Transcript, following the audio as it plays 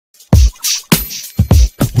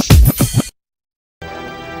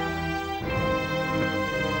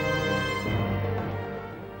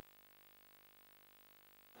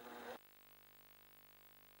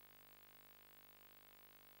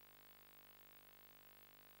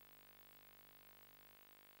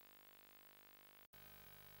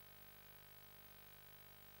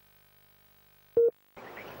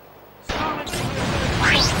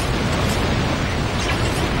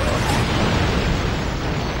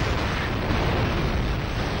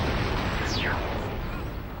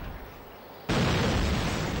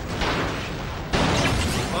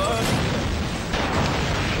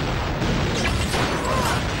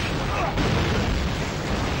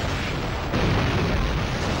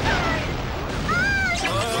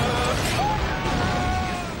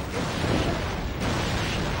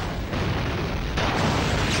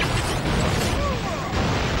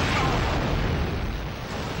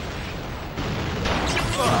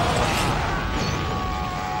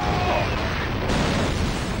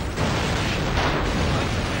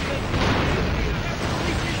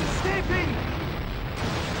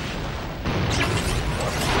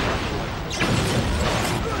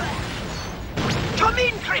Come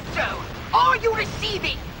in, Crypto! Are you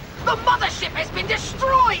receiving? The mothership has been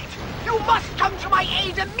destroyed! You must come to my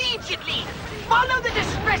aid immediately! Follow the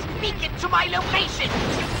distress beacon to my location!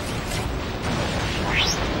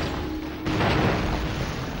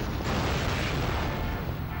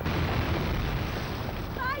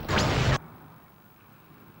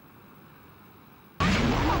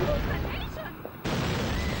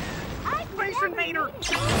 Space Invader!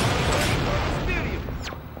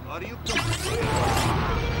 Are you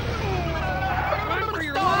Run for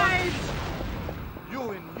your lives!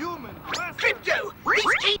 You inhuman! Crypto! Reach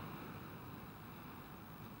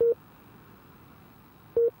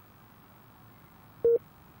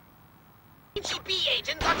THQ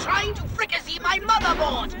agents are trying to fricassee my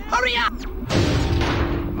motherboard! Hurry up!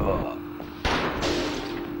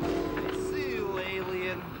 See you,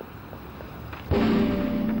 alien.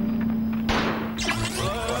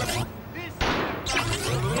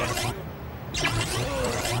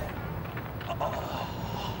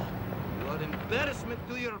 You're an embarrassment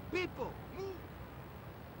to your people. Move.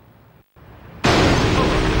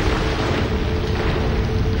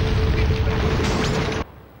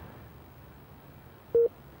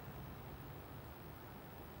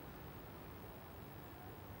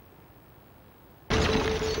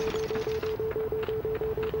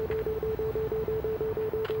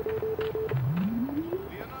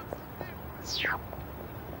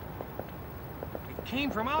 It came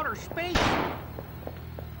from outer space!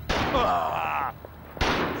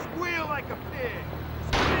 Squeal like a pig.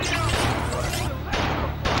 Squeal.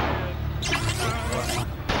 Electrified.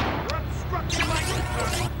 You're obstructing my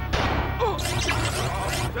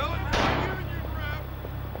Tell it to my union rep.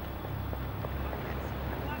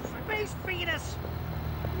 Space fetus!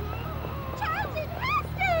 Child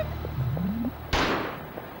invested!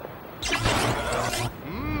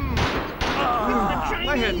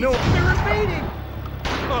 I had no. They're invading!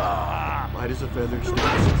 Light as a feather. The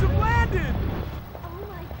Russians have landed! Oh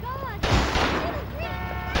my god!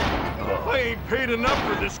 I ain't paid enough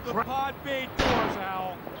for this crap. Pod bay doors,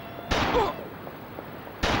 Al!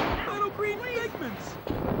 Little green pigments!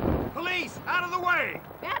 Police, out of the way!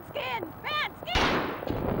 Bad skin! Bad skin!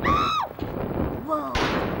 Oh! Whoa!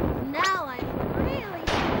 Now I'm really...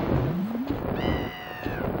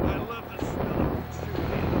 I love the smell of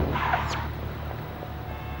shooting.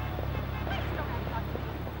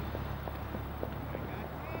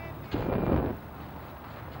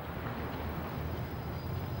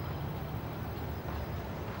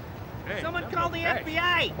 Someone call the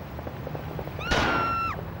FBI!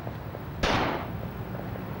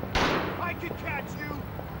 I can catch you!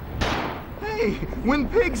 Hey, when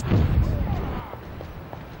pigs...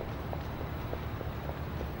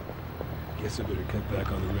 Guess I better cut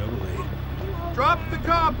back on the rebel. Drop the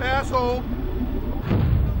cop, asshole!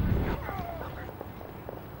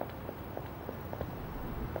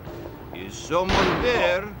 Is someone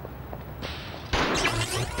there?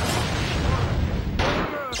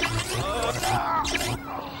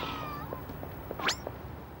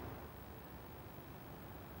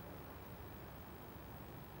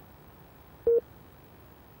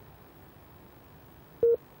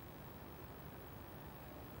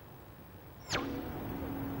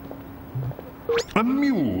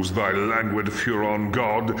 Amuse thy languid Furon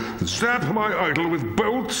god, zap my idol with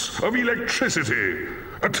bolts of electricity.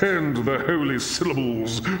 Attend the holy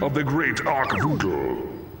syllables of the great Archvoodle.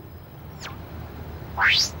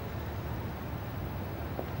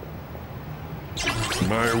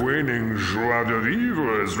 My waning joie de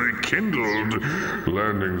vivre is rekindled.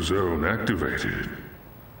 Landing zone activated.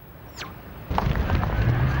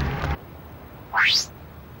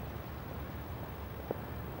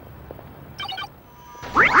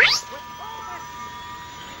 I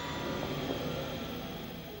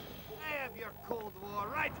have your Cold War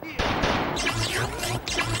right here!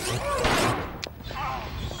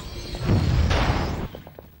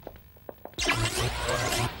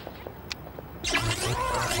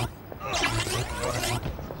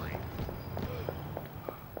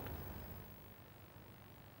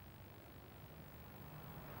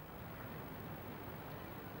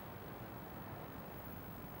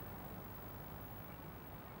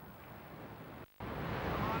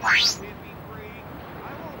 Set me free.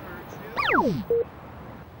 I won't hurt you.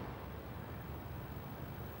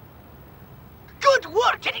 Good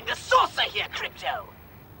work getting the saucer here, Crypto!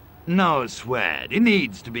 No sweat. It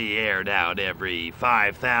needs to be aired out every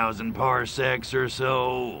 5,000 parsecs or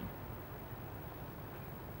so.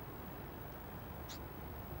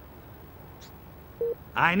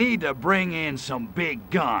 I need to bring in some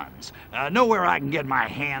big guns. Know where I can get my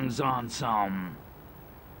hands on some...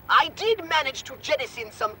 I did manage to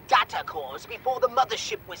jettison some data cores before the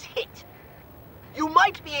mothership was hit. You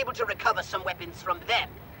might be able to recover some weapons from them,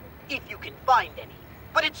 if you can find any.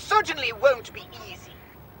 But it certainly won't be easy.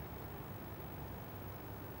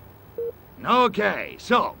 Okay,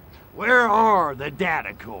 so, where are the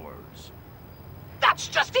data cores? That's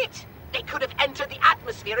just it! They could have entered the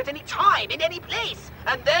atmosphere at any time, in any place,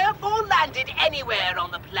 and therefore landed anywhere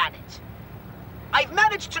on the planet. I've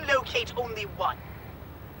managed to locate only one.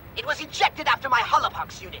 It was ejected after my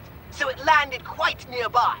Holopox unit, so it landed quite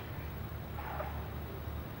nearby.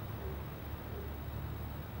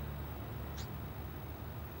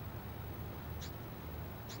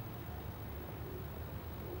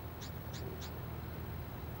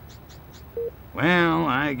 Well,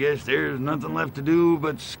 I guess there's nothing left to do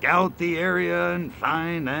but scout the area and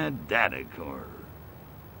find that data core.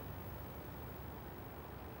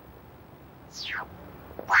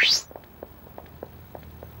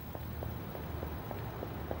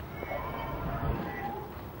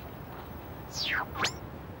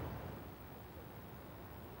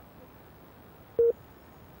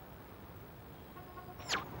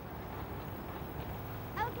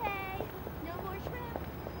 Okay, no more shrimp.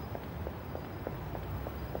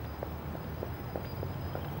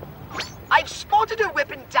 I've spotted a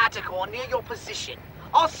weapon data core near your position.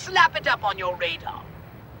 I'll slap it up on your radar.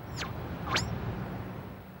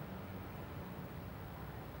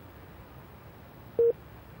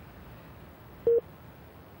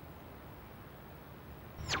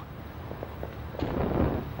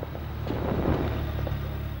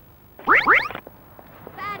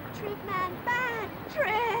 Bad trip, man, bad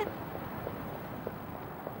trip.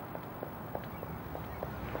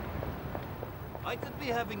 I could be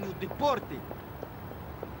having you deported.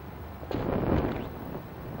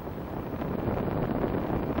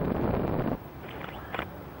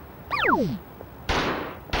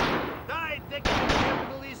 Die,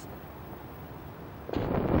 capitalist!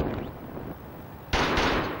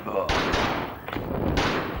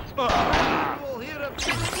 You will hear of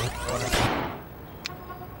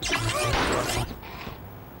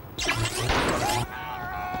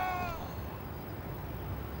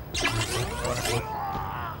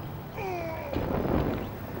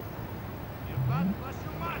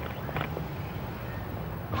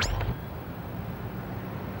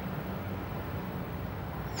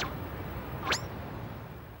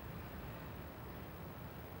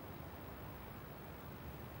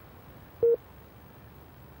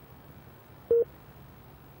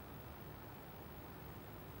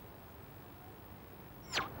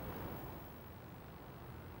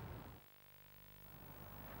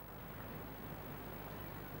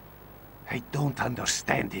I don't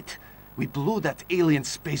understand it. We blew that alien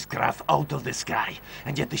spacecraft out of the sky,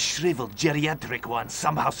 and yet the shriveled geriatric one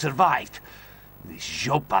somehow survived. These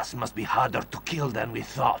Jopas must be harder to kill than we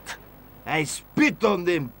thought. I spit on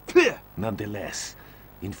them! Pugh! Nonetheless,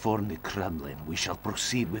 inform the Kremlin we shall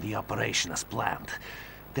proceed with the operation as planned.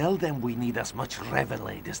 Tell them we need as much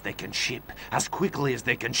Revelade as they can ship, as quickly as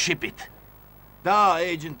they can ship it. Da,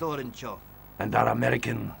 Agent Orenchov. And our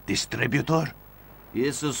American distributor? He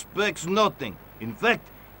suspects nothing. In fact,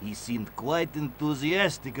 he seemed quite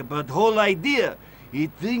enthusiastic about the whole idea. He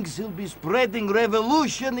thinks he'll be spreading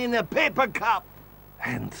revolution in a paper cup.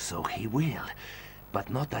 And so he will. But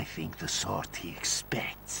not, I think, the sort he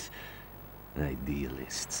expects.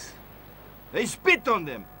 Idealists. I spit on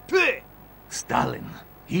them! Pugh! Stalin,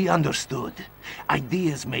 he understood.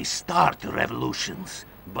 Ideas may start revolutions,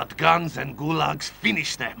 but guns and gulags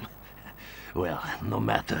finish them. Well, no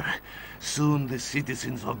matter. Soon the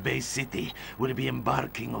citizens of Bay City will be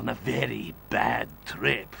embarking on a very bad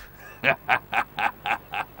trip.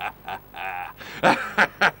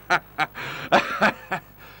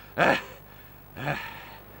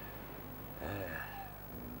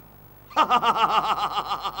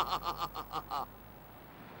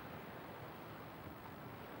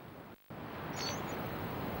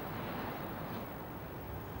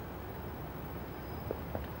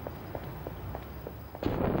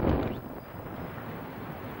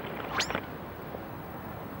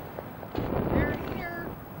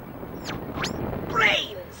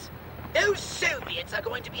 Brains! Those Soviets are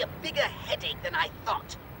going to be a bigger headache than I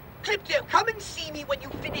thought. Crypto, come and see me when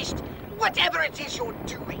you've finished whatever it is you're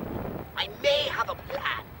doing. I may have a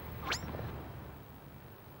plan.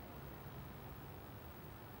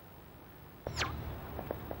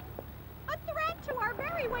 A threat to our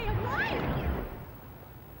very way of life.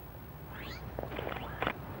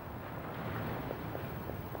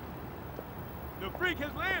 The freak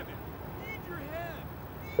has landed. Need your head.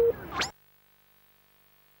 Need your head.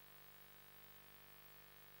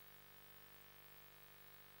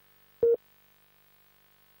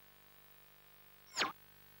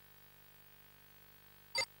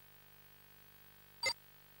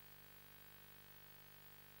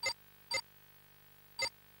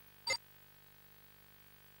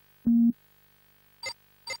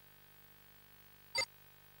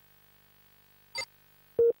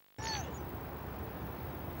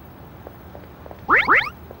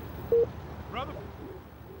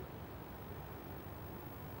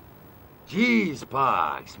 Jeez,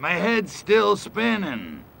 Pox, my head's still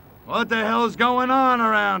spinning. What the hell's going on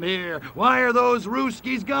around here? Why are those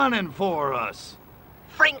Ruskies gunning for us?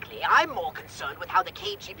 Frankly, I'm more concerned with how the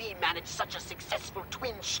KGB managed such a successful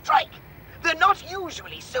twin strike. They're not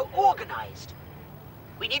usually so organized.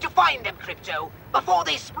 We need to find them, Crypto, before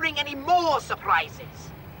they spring any more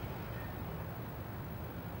surprises.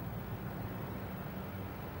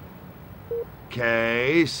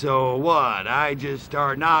 Okay, so what? I just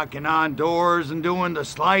start knocking on doors and doing the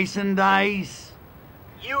slice and dice?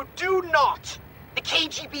 You do not! The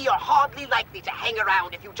KGB are hardly likely to hang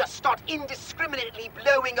around if you just start indiscriminately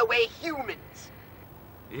blowing away humans.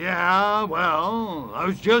 Yeah, well, I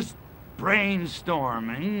was just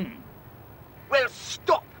brainstorming. Well,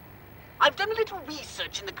 stop! I've done a little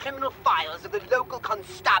research in the criminal files of the local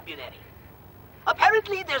constabulary.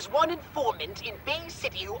 Apparently there's one informant in Bay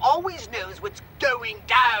City who always knows what's going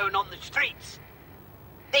down on the streets.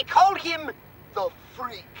 They call him the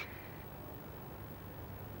Freak.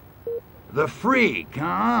 The Freak,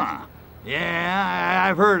 huh? Yeah,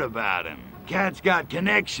 I've heard about him. Cat's got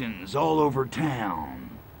connections all over town.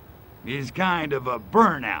 He's kind of a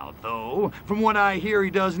burnout, though. From what I hear, he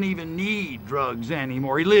doesn't even need drugs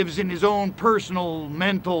anymore. He lives in his own personal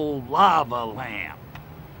mental lava lamp.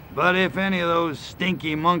 But if any of those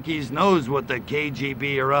stinky monkeys knows what the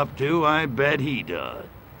KGB are up to, I bet he does.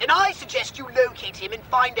 Then I suggest you locate him and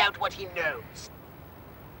find out what he knows.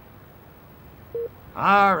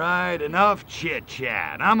 All right, enough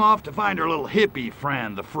chit-chat. I'm off to find our little hippie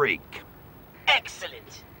friend, the Freak.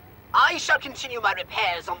 Excellent. I shall continue my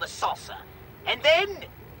repairs on the saucer. And then,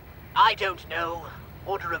 I don't know,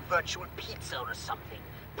 order a virtual pizza or something.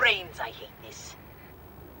 Brains, I hate this.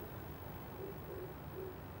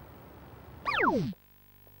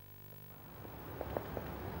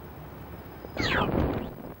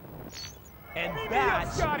 And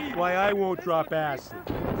that's why I won't drop acid.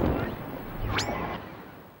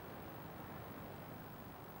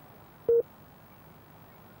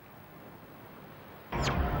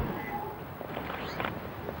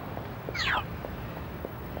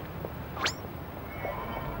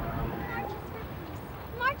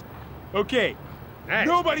 Okay, Hey.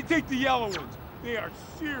 nobody take the yellow ones. They are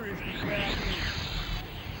seriously bad.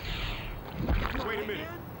 Wait a minute.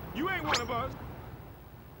 You ain't one of us.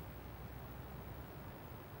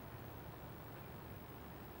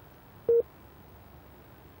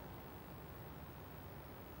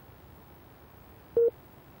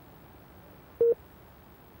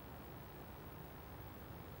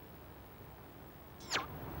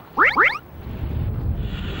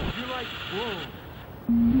 You like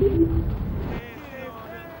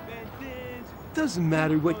Doesn't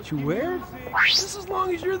matter what you wear, just as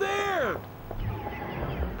long as you're there.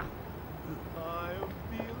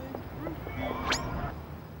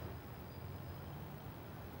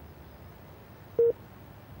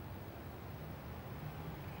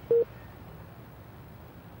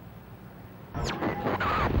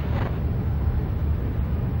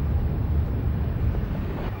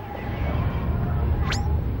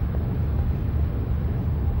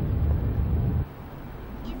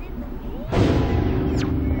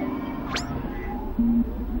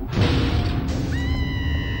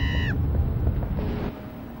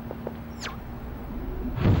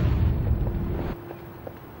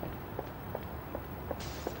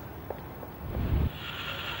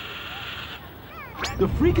 The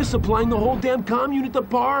Freak is supplying the whole damn commune at the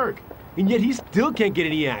park, and yet he still can't get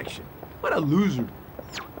any action. What a loser.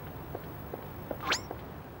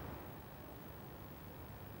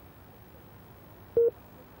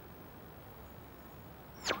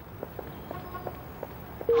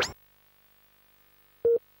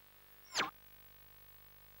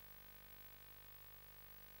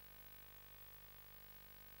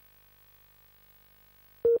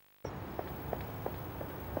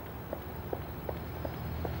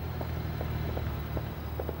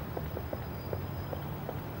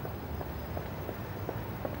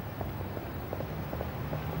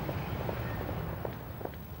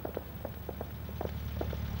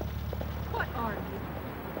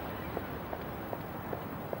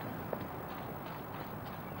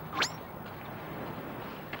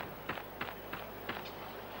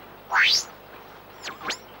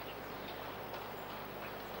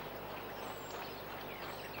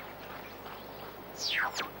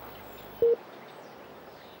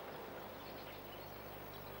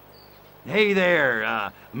 Hey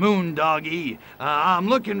there, Moondoggy. I'm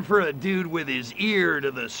looking for a dude with his ear to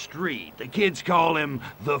the street. The kids call him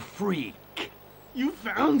the Freak. You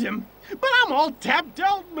found him, but I'm all tapped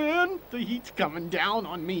out, man. The heat's coming down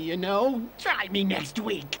on me, you know. Try me next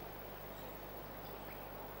week.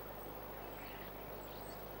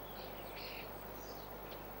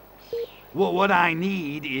 Well, what I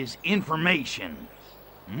need is information.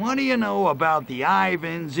 What do you know about the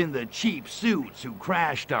Ivans in the cheap suits who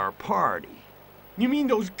crashed our party? You mean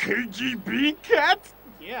those KGB cats?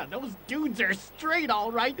 Yeah, those dudes are straight,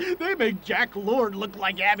 all right. They make Jack Lord look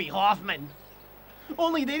like Abby Hoffman.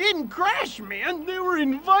 Only they didn't crash, man. They were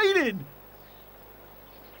invited.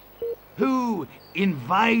 Who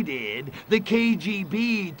invited the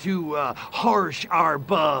KGB to harsh our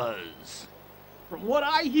buzz? From what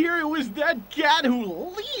I hear, it was that cat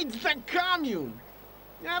who leads the commune.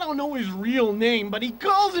 I don't know his real name, but he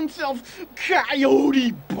calls himself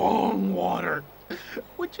Coyote Bongwater,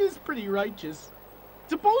 which is pretty righteous.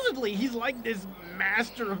 Supposedly, he's like this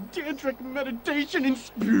master of tantric meditation and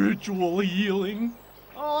spiritual healing.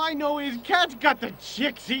 All I know is cat's got the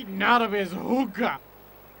chicks eaten out of his hookah.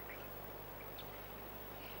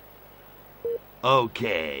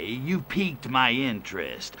 Okay, you've piqued my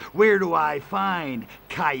interest. Where do I find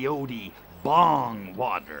Coyote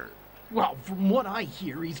Bongwater? Well, from what I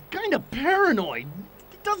hear, he's kind of paranoid.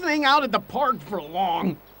 He doesn't hang out at the park for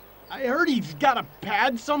long. I heard he's got a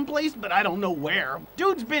pad someplace, but I don't know where.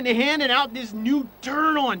 Dude's been handing out this new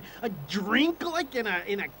turn on, a drink like in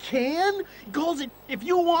a can. He calls it, if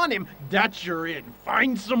you want him, that's your in.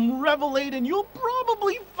 Find some Revelade and you'll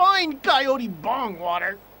probably find Coyote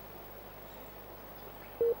Bongwater.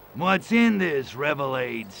 What's in this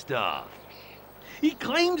Revelade stuff? He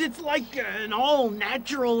claims it's like an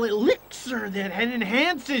all-natural elixir that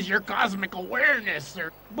enhances your cosmic awareness.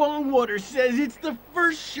 Bongwater says it's the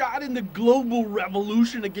first shot in the global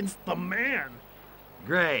revolution against the man.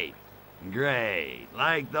 Great, great.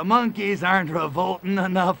 Like the monkeys aren't revolting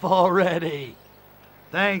enough already.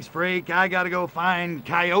 Thanks, freak. I gotta go find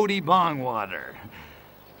Coyote Bongwater.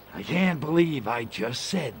 I can't believe I just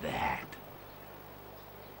said that.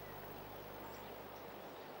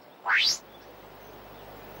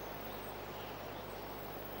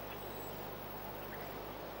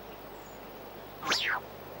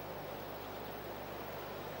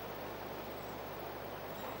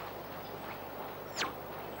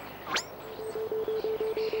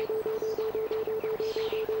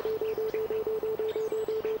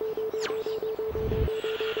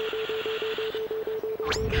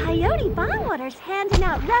 Coyote Bongwater's handing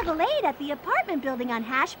out Revelade at the apartment building on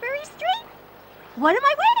Hashbury Street? What am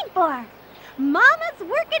I waiting for? Mama's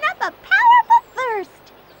working up a powerful thirst.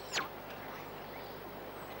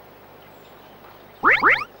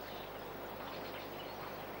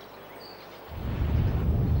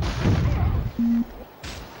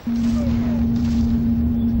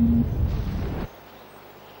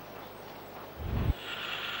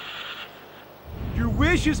 Your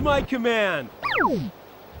wish is my command.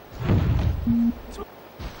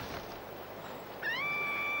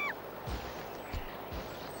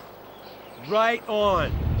 Right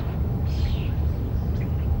on.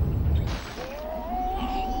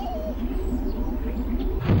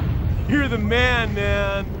 You're the man,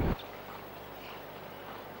 man.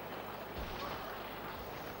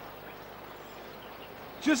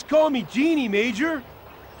 Just call me Genie, Major.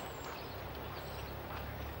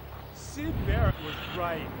 Sid Barrett was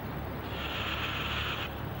right.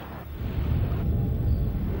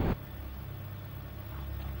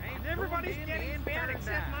 Everybody's getting fed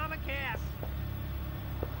except Mama Cass.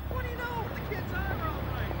 What do you know? The kids are all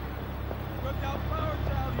right. Look out, flowers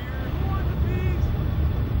out here. Who are the bees?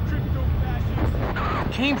 Crypto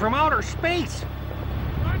fascists. Came from outer space.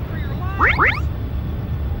 Run for your lives.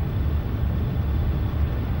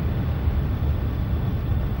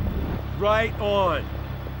 Right on.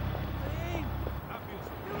 And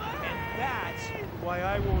that's why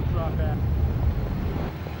I won't drop out.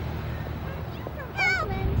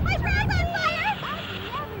 My brand's on fire!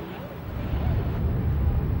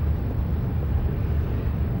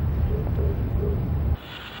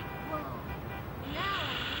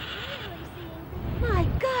 My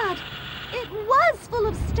God! It was full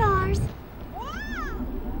of stars! Wow!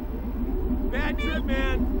 Bad trip,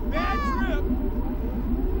 man! Bad trip!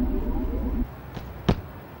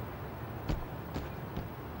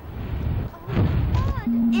 Oh, God.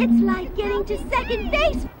 It's like getting to second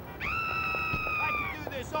base!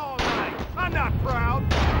 All right. I'm not proud.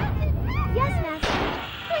 Yes, Master.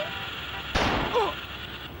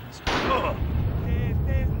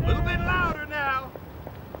 A little bit louder now.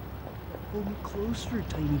 Pull me closer,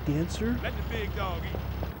 tiny dancer. Let the big dog eat.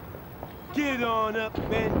 Get on up,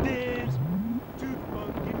 bandits. Too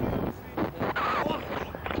funky music.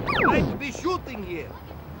 Might be shooting here.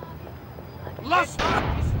 Lust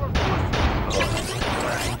is for pussy.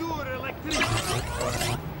 Pure electricity.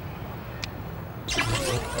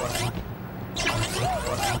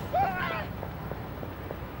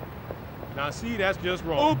 Now see, that's just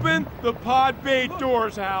wrong. Open the pod bay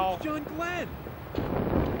doors, Hal. John Glenn.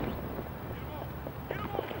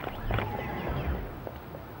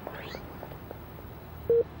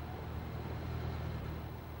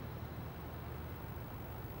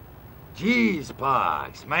 Jeez,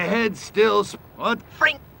 Pox, my head's still what?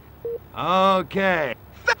 Frank, Okay.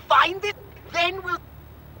 find it, then we'll...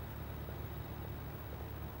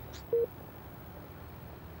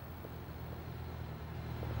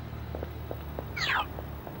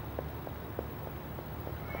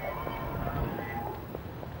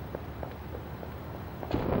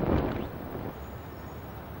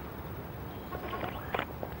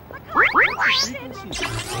 It's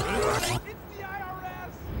the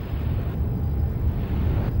IRS.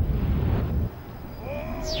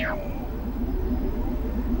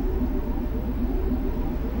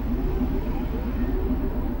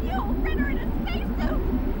 You Renner in a spacesuit!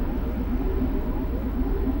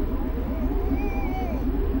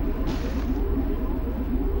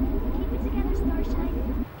 Keep it together,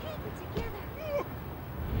 Starshine. Keep it together.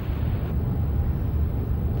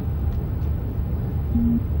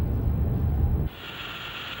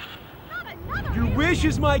 Not another Your hit. wish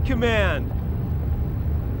is my command.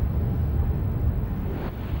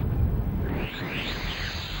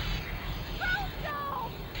 No!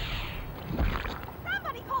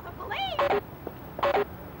 Somebody call the police!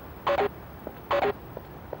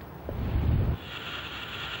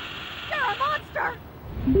 You're a monster!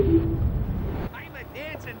 I'm a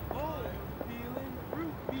dancing fool. Feeling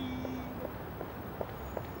groupie.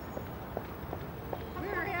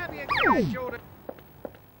 Where have you guys showed it?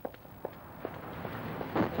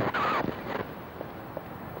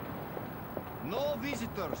 No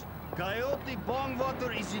visitors. Coyote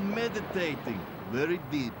Bongwater is in meditating. Very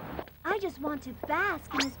deep. I just want to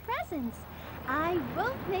bask in his presence. I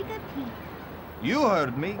won't make a peep. You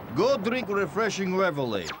heard me. Go drink refreshing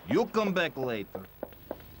revelade. You come back later.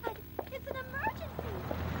 But it's an emergency.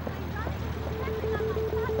 My daughter is infected on my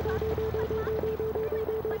platform. My mom is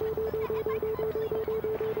screwing with my Basuna, and my crew's leaving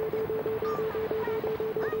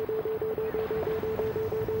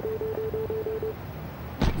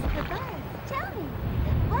What's the buzz? Tell me.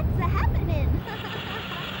 What's the happening?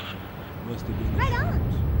 Must have been. Right on.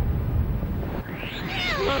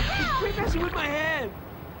 Quit messing with my head.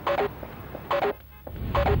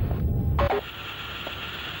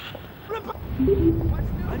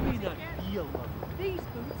 I may not be a lover. These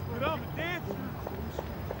boots But I'm a dancer.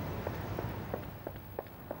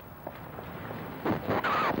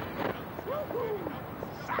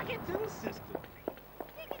 Sock it to the system.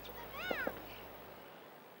 Take it to the man.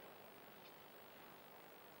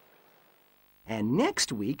 And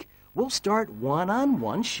next week, we'll start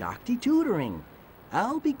one-on-one Shakti tutoring.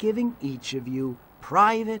 I'll be giving each of you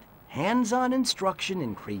private, hands-on instruction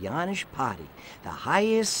in Cryonish Pati, the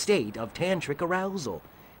highest state of tantric arousal.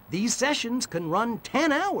 These sessions can run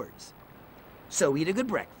 10 hours. So eat a good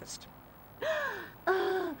breakfast.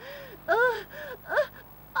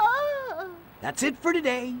 That's it for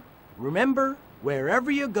today. Remember, wherever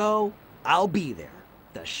you go, I'll be there.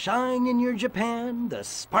 The shine in your Japan, the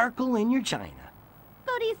sparkle in your China.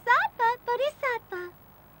 Bodhisattva, Bodhisattva.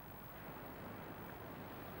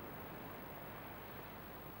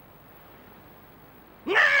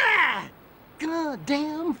 Ah!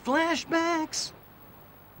 Goddamn flashbacks.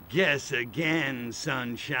 Guess again,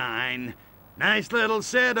 sunshine. Nice little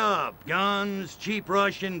setup. Guns, cheap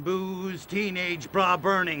Russian booze, teenage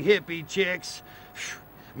bra-burning hippie chicks.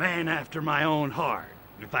 Man after my own heart,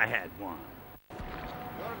 if I had one.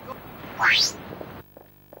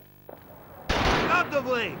 Out of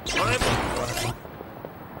the way!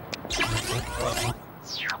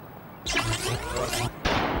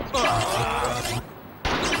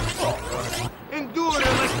 Endure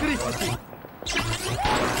electricity!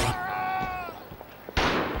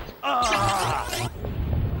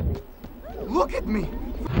 Look at me!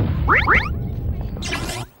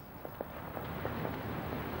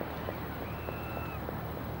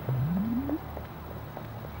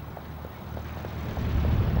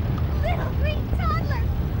 Little green toddler.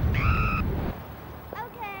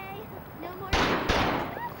 Okay, no more.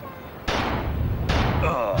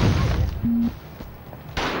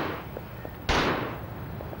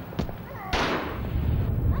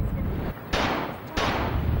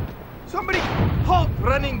 Somebody halt,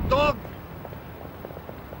 running dog!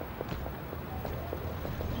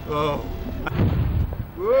 Oh.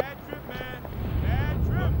 Bad trip, man. Bad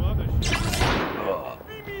trip. Mother shit.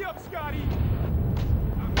 Beat me up, Scotty.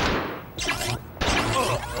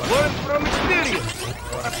 Learn from experience!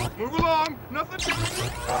 Move along! Nothing!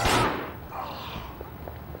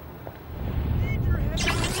 Need your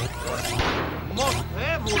head.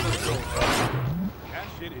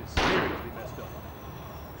 shit is seriously messed up.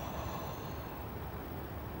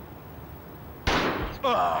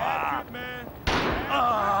 Bad trip, man.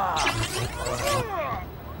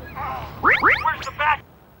 Where's the back?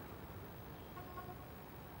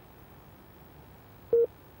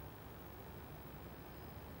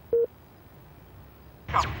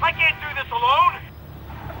 I can't do this alone.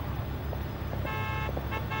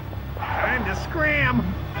 Time to scram.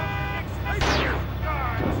 You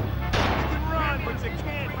can run, but you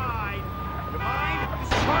can't hide. You mind? This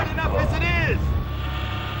is hard enough as it is.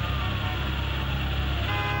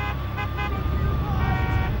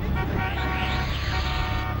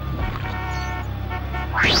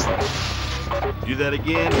 Do that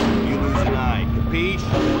again, you lose an eye. Capiche?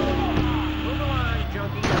 Move along,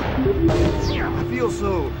 junkie. I feel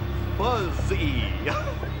so fuzzy.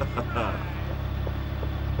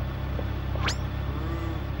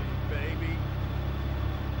 Baby.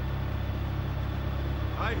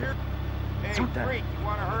 I hear. Hey, freak, you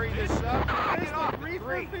want to hurry this up? This is what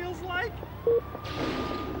reefer feels like?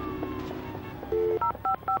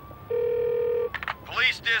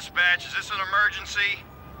 Police dispatch, is this an emergency?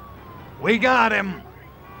 We got him.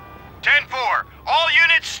 10-4, all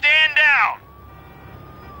units stand down.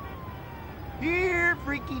 Here,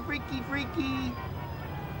 freaky, freaky, freaky.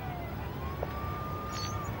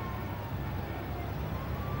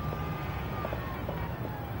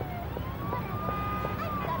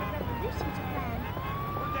 I've got a revolution to plan.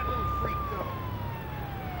 Where'd that little freak go?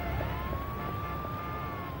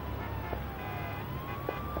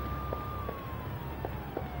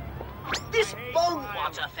 This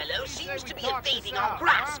Bongwater fellow seems to be evading our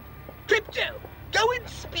grasp. Crypto, go and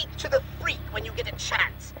speak to the freak when you get a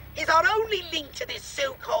chance. He's our only link to this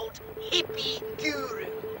so-called hippie guru.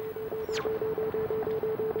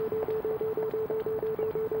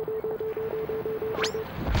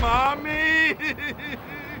 Mommy!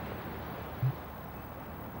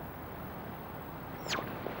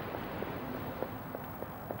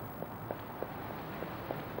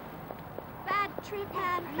 Bad trip,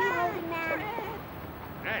 Pad. Bad man.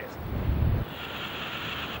 Nasty.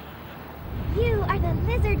 You are the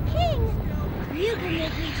Lizard King. You can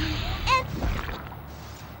make me do anything.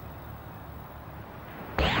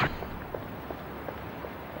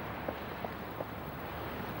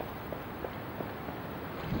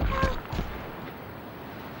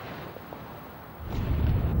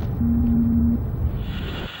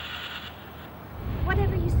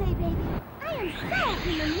 Whatever you say, baby. I am so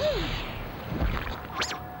in the mood.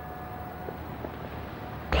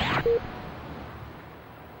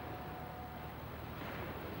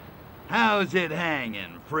 How's it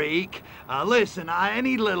hanging, freak? Listen, I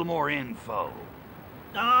need a little more info.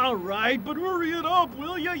 All right, but hurry it up,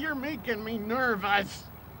 will ya? You're making me nervous.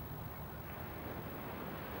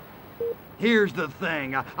 Here's the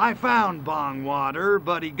thing. I found Bongwater,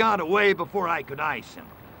 but he got away before I could ice him.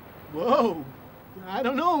 Whoa. I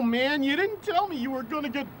don't know, man. You didn't tell me you were gonna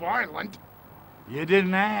get violent. You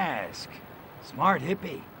didn't ask. Smart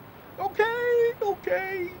hippie.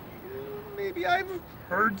 Okay. Maybe I've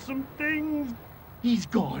heard some things. He's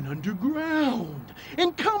gone underground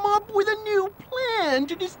and come up with a new plan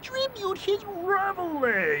to distribute his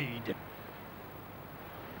revelade.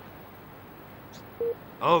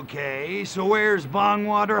 Okay, so where's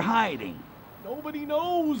Bongwater hiding? Nobody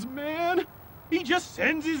knows, man. He just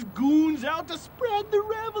sends his goons out to spread the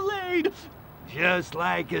revelade. Just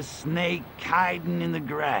like a snake hiding in the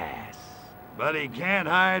grass. But he can't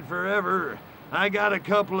hide forever. I got a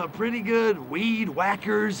couple of pretty good weed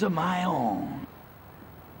whackers of my own.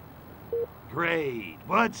 Great.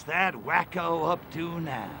 What's that wacko up to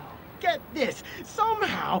now? Get this.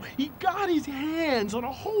 Somehow he got his hands on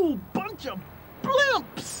a whole bunch of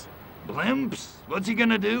blimps. Blimps? What's he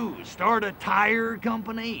gonna do? Start a tire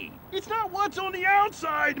company? It's not what's on the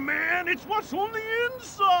outside, man. It's what's on the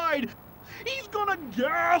inside. He's gonna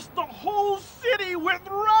gas the whole city with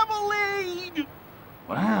revelade.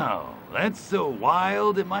 Wow, that's so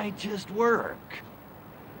wild it might just work.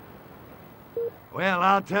 Well,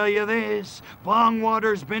 I'll tell you this.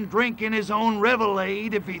 Bongwater's been drinking his own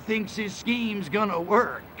revelade if he thinks his scheme's gonna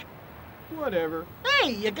work. Whatever.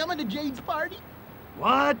 Hey, you coming to Jade's party?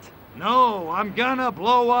 What? No, I'm gonna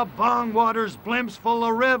blow up Bongwater's blimps full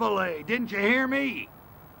of revelade. Didn't you hear me?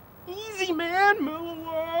 Easy, man. Mellow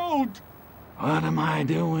out. What am I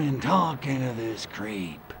doing talking to this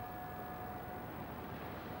creep?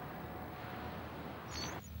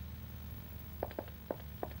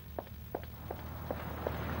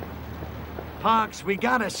 Pox, we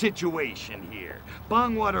got a situation here.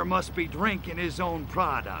 Bungwater must be drinking his own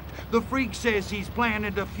product. The freak says he's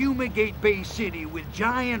planning to fumigate Bay City with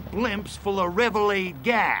giant blimps full of Revelade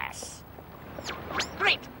gas.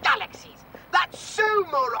 Great galaxies! That's so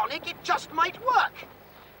moronic it just might work.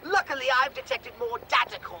 Luckily, I've detected more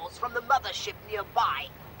data cores from the mothership nearby,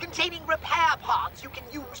 containing repair parts you can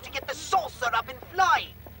use to get the saucer up and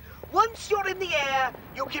flying. Once you're in the air,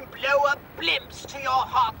 you can blow up blimps to your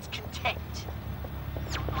heart's content.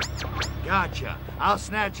 Gotcha. I'll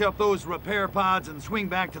snatch up those repair pods and swing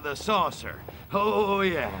back to the saucer. Oh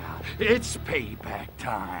yeah, it's payback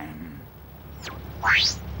time.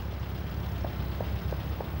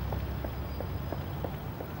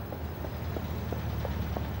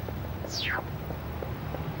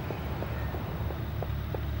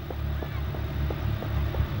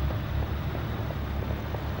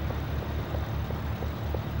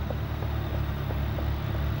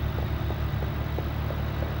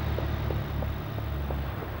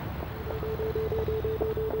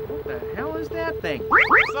 What the hell is that thing?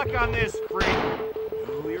 Suck on this, freak.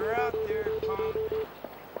 Oh, you're out there, punk.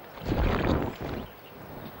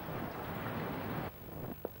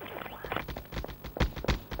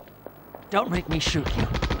 Don't make me shoot you.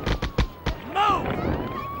 Move!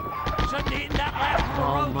 Shouldn't have eaten that last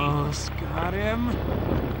pierogi. Almost got him.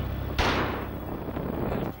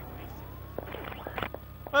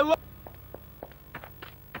 I love.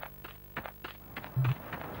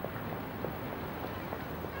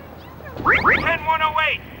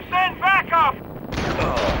 10108, send backup!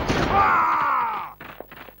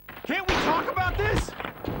 Can't we talk about this?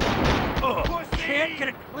 Can't get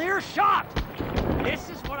a clear shot. This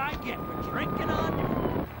is what I get for drinking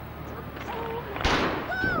on.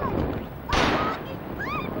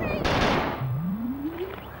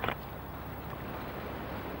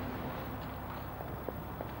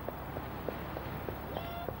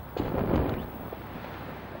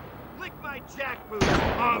 Lick my jackboot,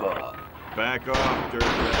 punk! Back off,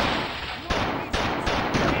 dirtbag.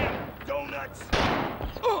 Damn donuts!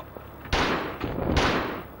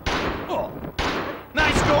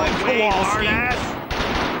 Nice going, Kowalski!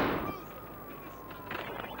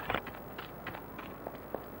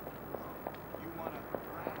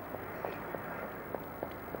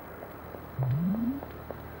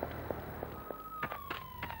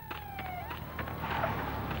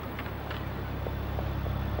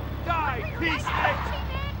 Die, peace sticks!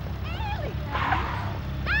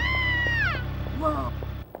 Whoa.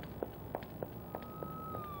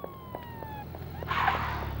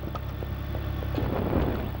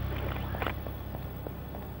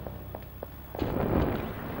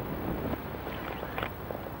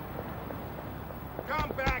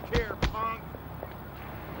 Come back here, punk!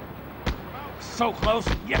 So close,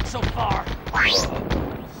 yet so far.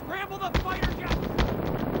 Scramble the fighter jet.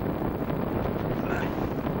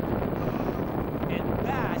 And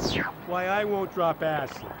that's why I won't drop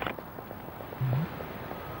acid.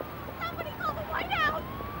 Somebody call the whiteout!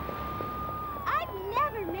 I've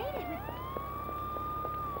never made it with...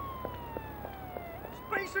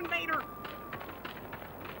 Space Invader!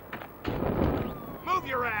 Move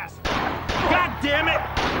your ass! God damn it!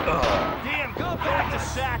 Damn, go back to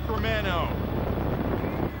Sacramento!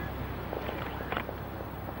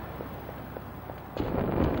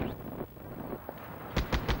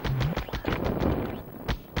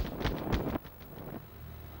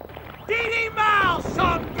 D.D. Mal,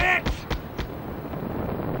 son bitch!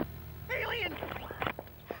 Alien!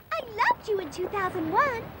 I loved you in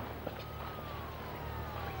 2001.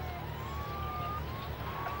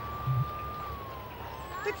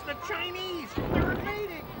 It's the Chinese! They're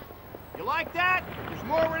invading! You like that? There's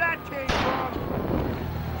more where that came from!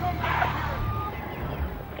 Come back here!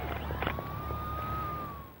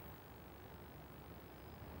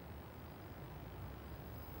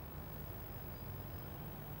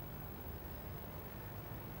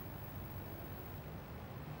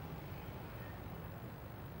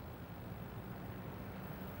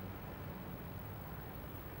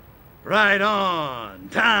 Right on.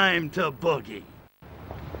 Time to boogie.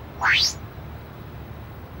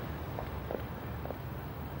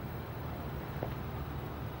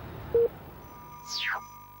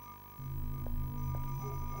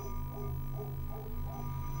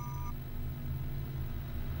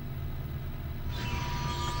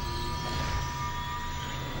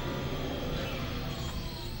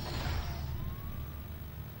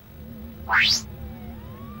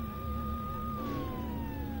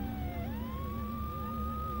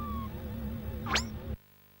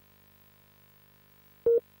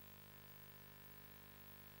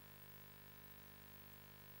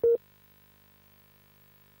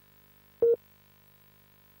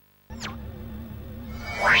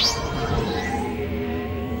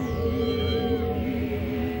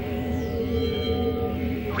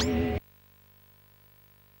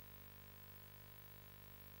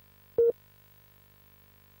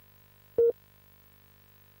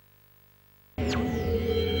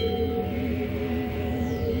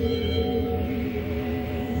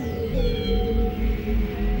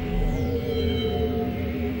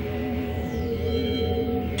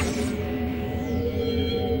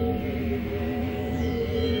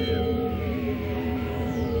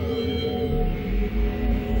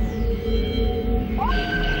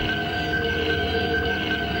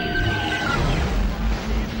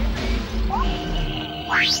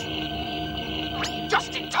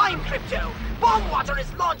 Just in time, Crypto! Bongwater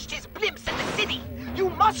has launched his blimps at the city! You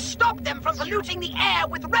must stop them from polluting the air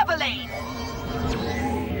with Revelade!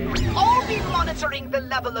 I'll be monitoring the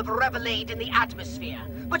level of Revelade in the atmosphere,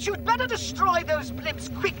 but you'd better destroy those blimps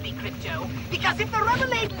quickly, Crypto, because if the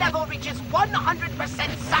Revelade level reaches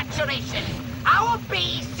 100% saturation, our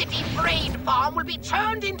Bay City brain farm will be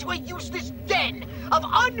turned into a useless den of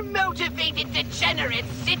unmotivated degenerates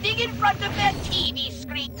sitting in front of their TV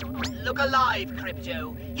screen. Look alive,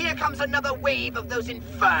 Crypto. Here comes another wave of those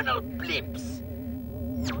infernal blimps.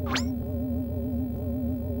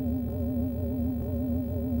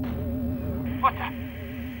 What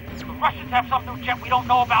the? The Russians have some new jet we don't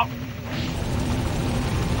know about.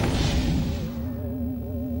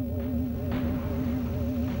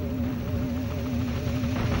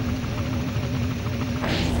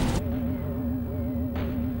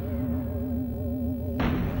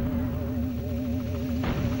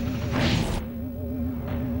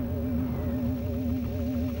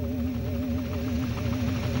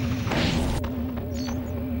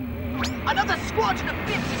 Another squadron of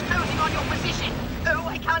blimps is closing on your position. Oh,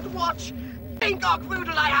 I can't watch. Thank God,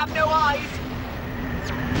 Voodoo, I have no eyes.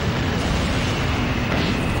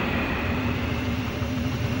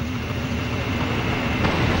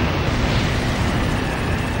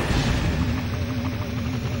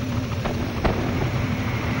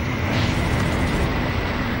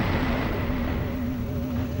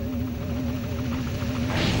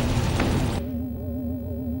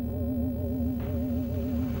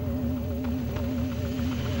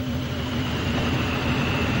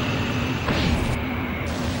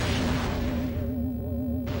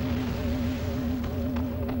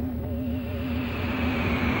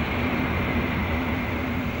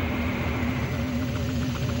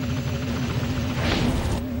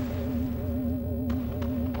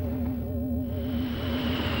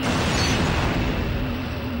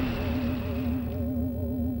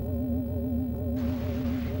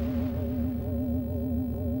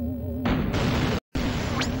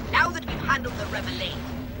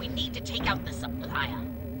 We need to take out the supplier.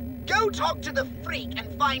 Go talk to the freak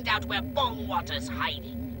and find out where Bongwater's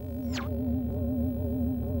hiding.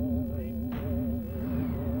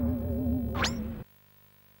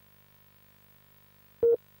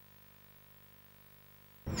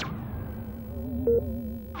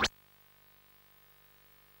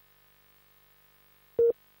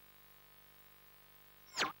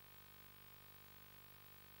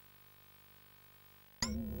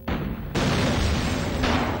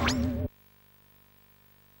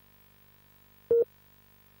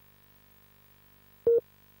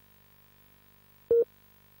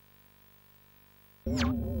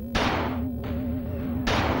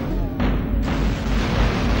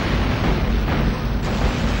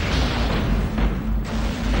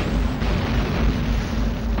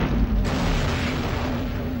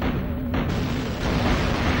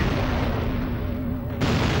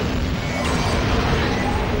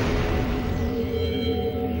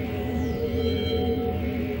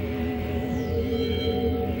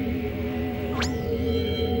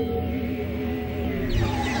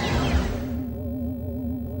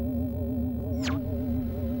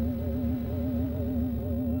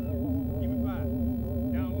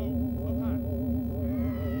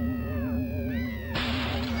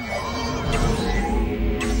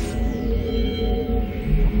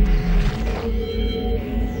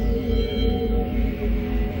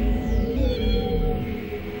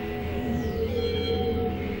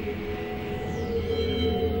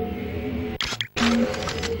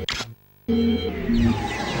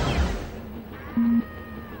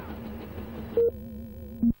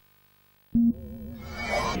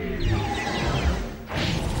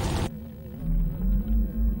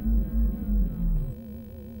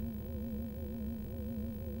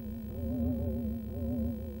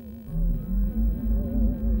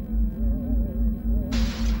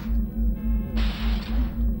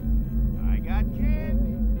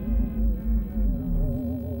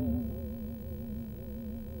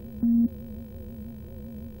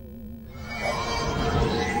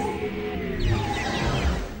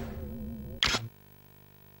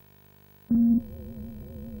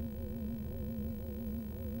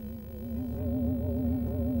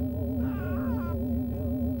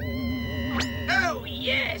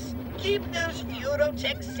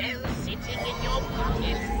 cells sitting in your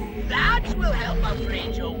pockets. That will help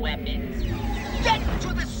upgrade your weapons. Get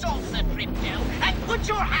to the saucer, Crypto, and put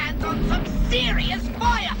your hands on some serious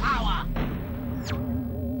firepower!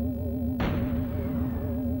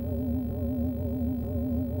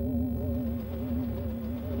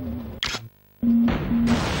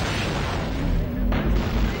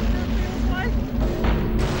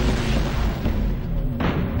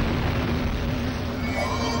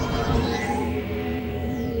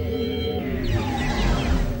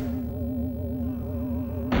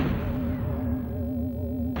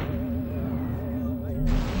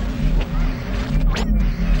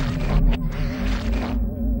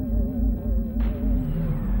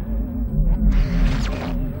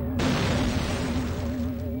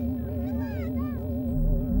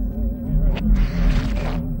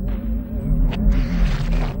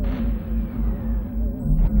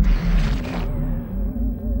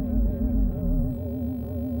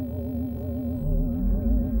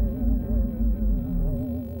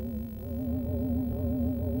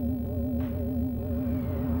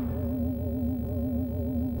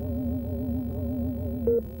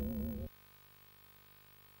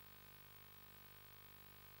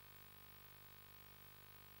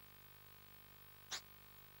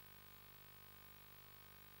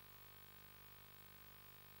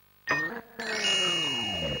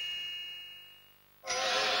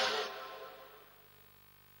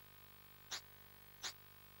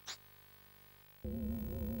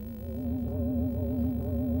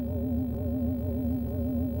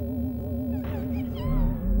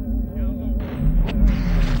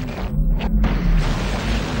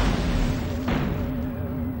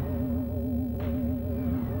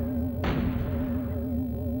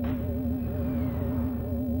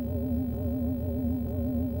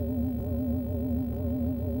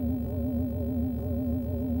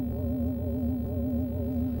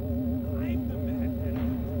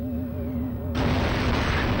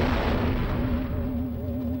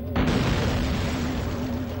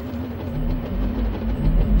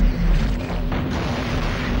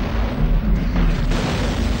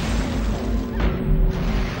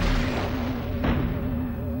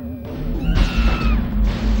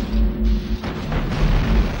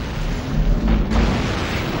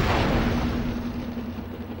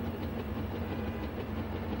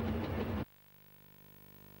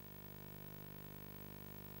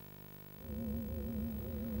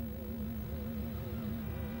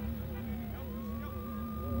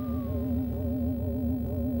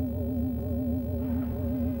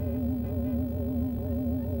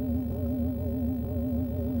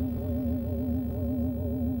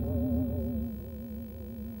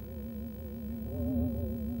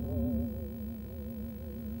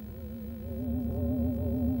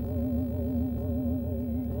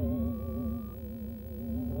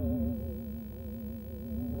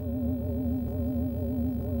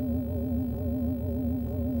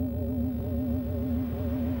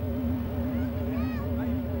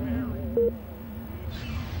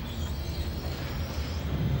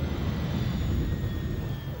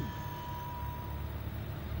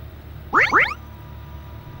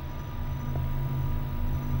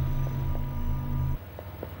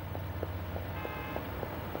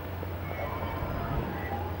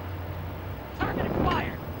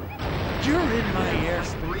 You're in my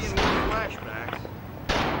airspace. 3 and 1 flashbacks.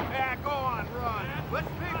 Yeah, go on, run. Let's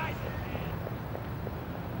pick.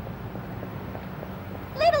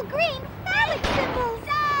 Little green phallic symbols!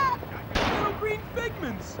 Little green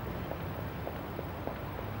figments!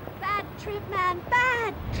 Bad trip, man,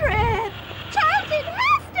 bad trip! Charlton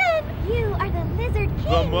Heston! You are the Lizard King!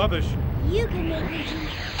 The mother You can make me do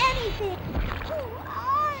anything! Who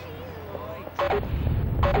are you?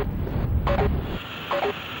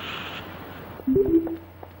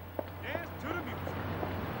 Dance to the music.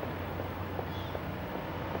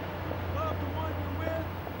 Love the one you're with.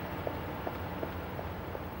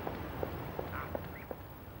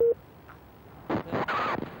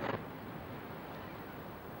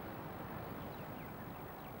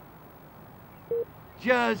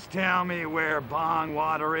 Just tell me where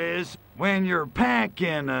Bongwater is when you're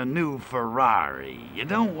packing a new Ferrari. You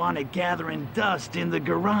don't want it gathering dust in the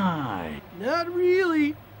garage. Not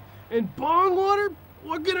really. And Bongwater?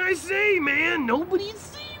 What can I say, man? Nobody's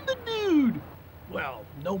seen the dude. Well,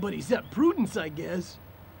 nobody except Prudence, I guess.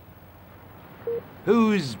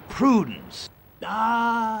 Who's Prudence?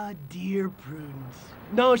 Ah, dear Prudence.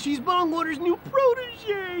 No, she's Bongwater's new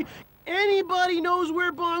protege. Anybody knows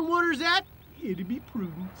where Bongwater's at? It'd be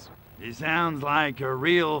Prudence. He sounds like a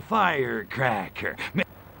real firecracker.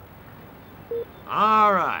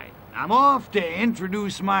 All right, I'm off to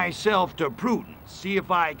introduce myself to Prudence, see if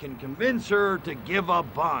I can convince her to give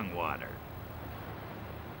up bong water.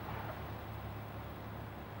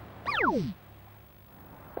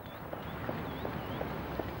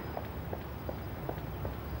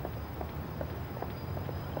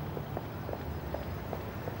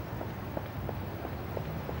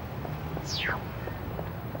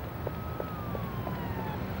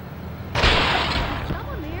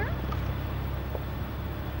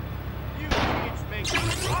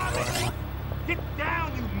 Get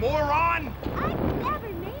down, you moron! I've never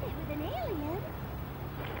made it with an alien.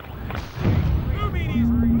 Blue meanies!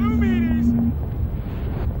 Blue meanies!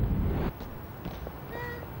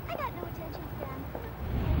 I got no attention span.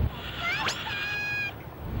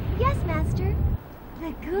 Yes, Master.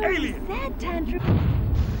 The good Alien! sad tantrum.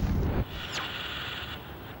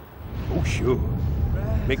 Oh, sure.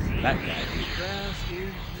 Make that guy.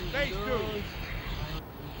 Space dude!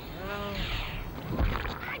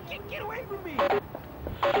 Get away from me!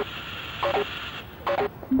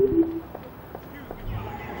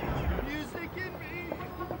 Music in me!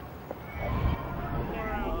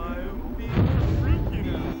 I'm being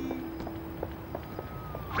freaking out.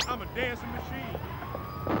 I'm a dancing machine.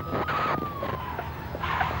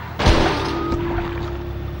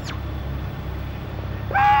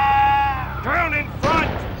 Down in front!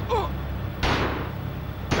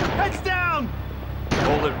 Heads down!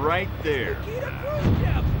 Hold it right there.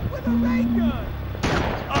 With a ray gun!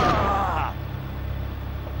 Ah!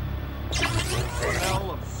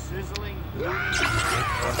 Smell of sizzling.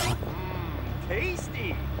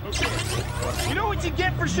 Tasty. Okay. You know what you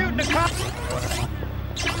get for shooting a cop?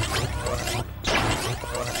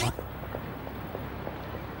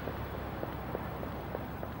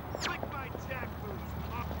 Click my jackboots.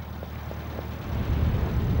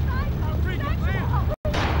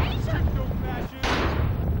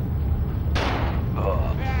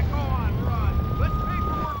 Back on, run. Let's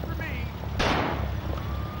paperwork for me.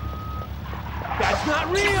 That's not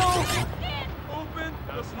real! Open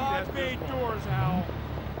the pod bay doors, Hal.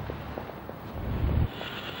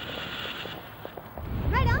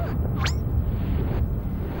 Right on.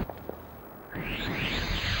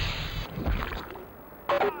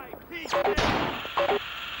 Hi, peace.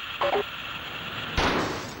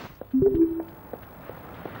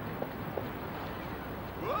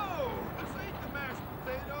 Whoa, this ain't the mashed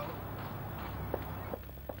potato.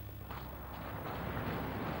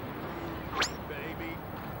 Baby.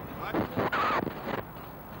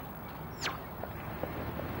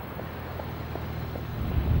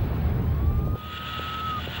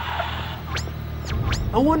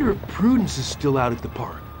 I wonder if Prudence is still out at the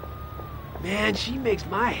park. Man, she makes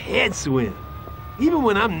my head swim. Even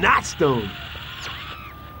when I'm not stoned.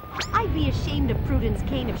 I'd be ashamed of Prudence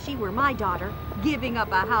Kane if she were my daughter, giving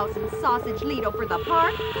up a house in Sausage Lido for the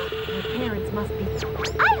park. Her parents must be...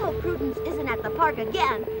 I hope Prudence isn't at the park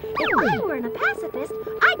again. If I weren't a pacifist,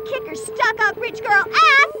 I'd kick her stuck-up rich girl ass!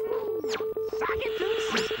 Sock it to the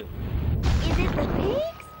system. Is it the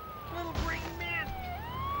pigs? Little green man!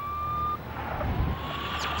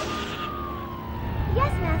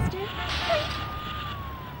 Yes, Master.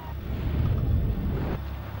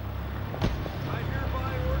 I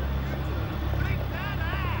hereby order you to beat that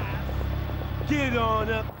ass. Get on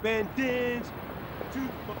up and dance to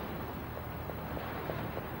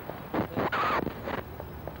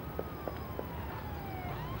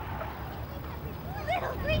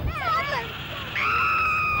Little green toddler!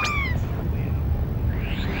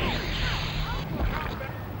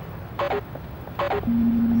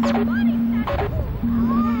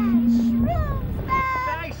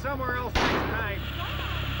 Die somewhere else next time.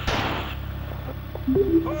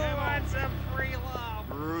 Who wants some free love?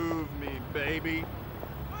 Groove me, baby.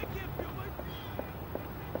 I can't feel my feet.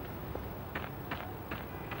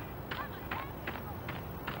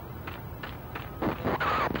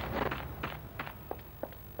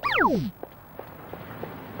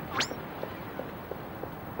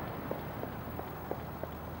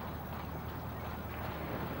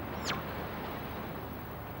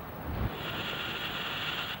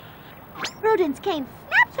 Prudence Kane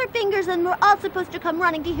snaps her fingers and we're all supposed to come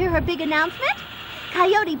running to hear her big announcement?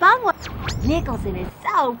 Coyote Bongwa... Nicholson is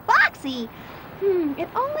so foxy!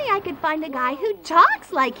 If only I could find a guy who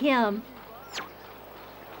talks like him.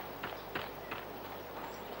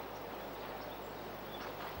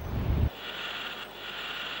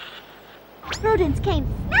 Prudence Kane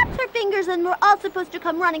snaps her fingers and we're all supposed to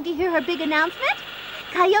come running to hear her big announcement?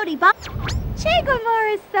 Coyote Bong... Che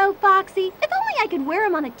Guevara is so foxy. If only I could wear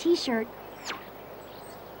him on a t-shirt.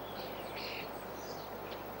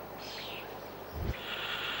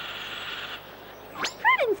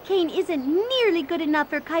 Prudence Kane isn't nearly good enough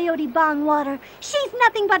for Coyote Bongwater. She's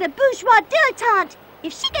nothing but a bourgeois dilettante.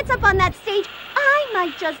 If she gets up on that stage, I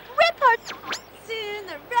might just rip her. Soon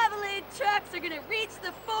the Revelade trucks are gonna reach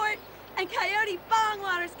the fort, and Coyote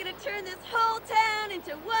Bongwater's gonna turn this whole town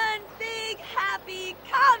into one big happy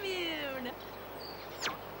commune.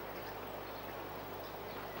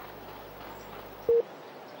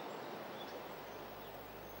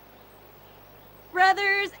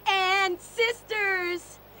 Brothers and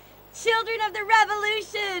sisters, children of the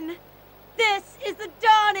Revolution, this is the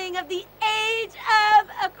dawning of the Age of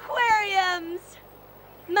Aquariums.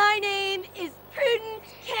 My name is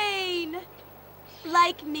Prudence Kane.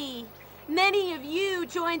 Like me, many of you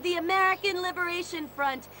joined the American Liberation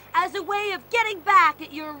Front as a way of getting back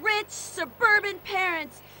at your rich suburban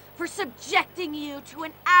parents for subjecting you to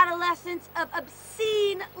an adolescence of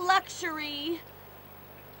obscene luxury.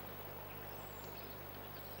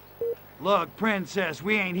 Look, Princess,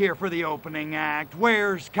 we ain't here for the opening act.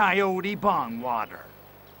 Where's Coyote Bongwater?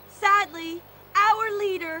 Sadly, our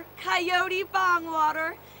leader, Coyote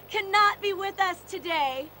Bongwater, cannot be with us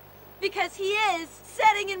today because he is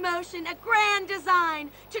setting in motion a grand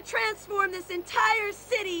design to transform this entire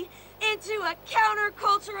city into a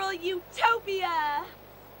countercultural utopia.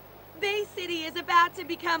 Bay City is about to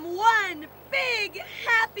become one big,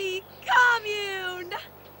 happy commune.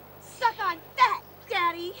 Suck on that,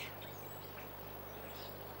 Daddy.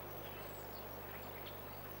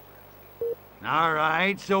 All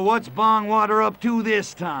right, so what's Bongwater up to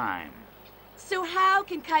this time? So how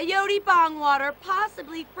can Coyote Bongwater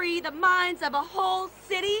possibly free the minds of a whole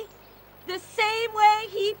city? The same way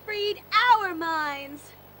he freed our minds,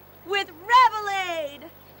 with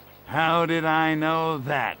Revelade! How did I know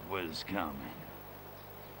that was coming?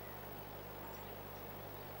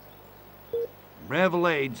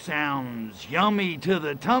 Revelade sounds yummy to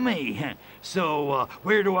the tummy, so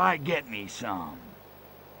where do I get me some?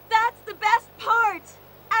 That's the best part!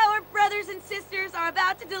 Our brothers and sisters are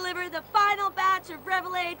about to deliver the final batch of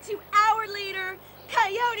Revelade to our leader,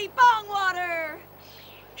 Coyote Bongwater!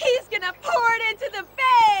 He's gonna pour it into the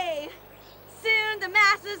bay! Soon the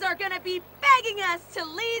masses are gonna be begging us to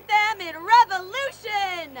lead them in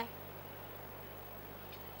revolution!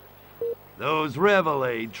 Those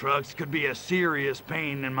Revelade trucks could be a serious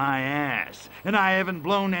pain in my ass, and I haven't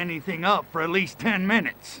blown anything up for at least 10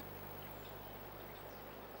 minutes.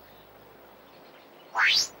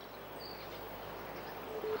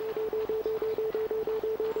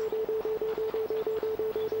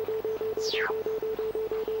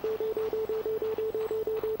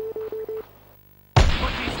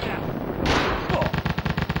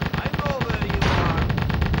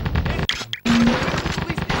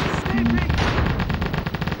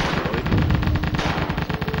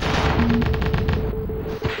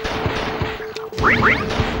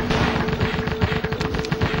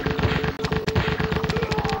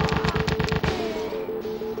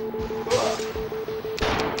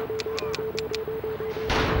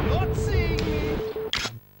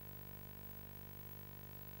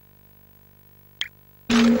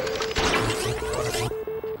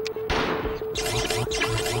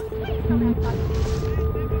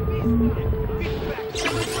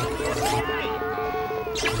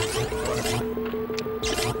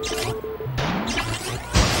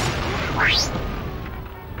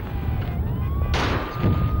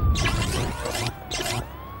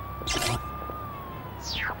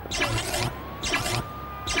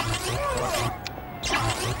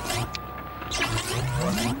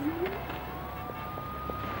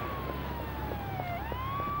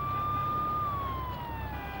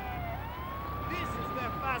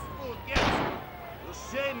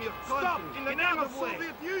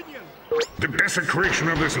 The desecration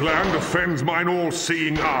of this land offends mine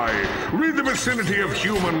all-seeing eye. Rid the vicinity of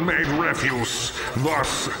human-made refuse.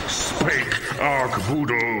 Thus spake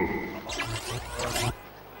Archvoodle.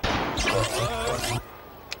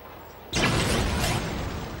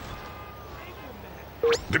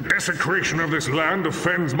 The desecration of this land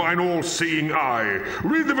offends mine all-seeing eye.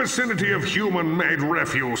 Rid the vicinity of human-made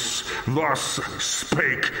refuse. Thus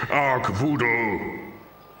spake Archvoodle.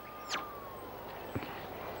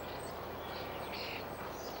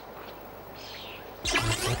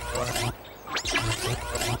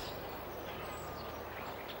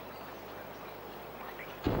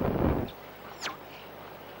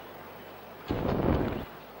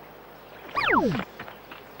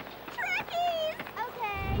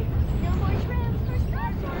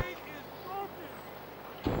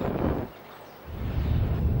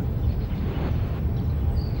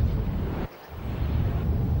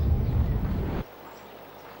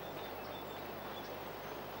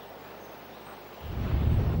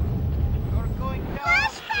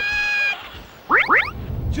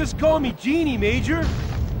 Just call me Genie, Major.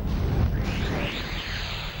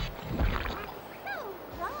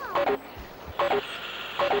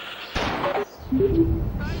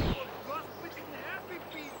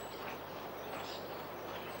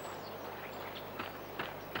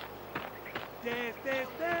 Dance, dance,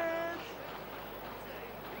 dance!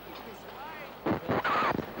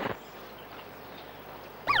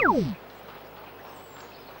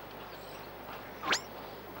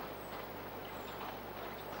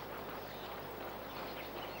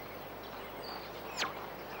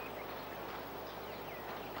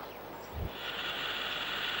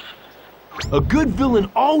 A good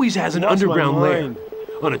villain always has an underground lair.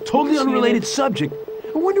 On a totally unrelated subject,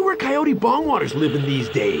 I wonder where Coyote Bongwaters live in these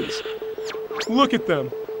days. Look at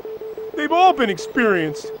them. They've all been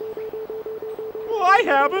experienced. Well, I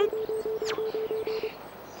haven't.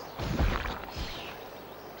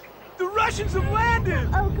 The Russians have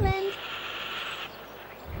landed! Oakland.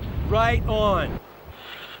 Right on.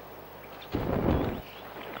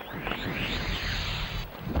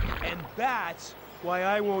 And that's why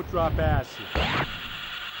I won't drop acid.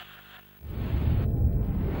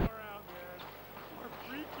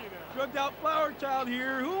 Drugged out flower child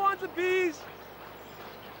here. Who wants a piece?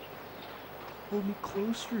 Hold me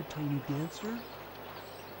closer, tiny dancer.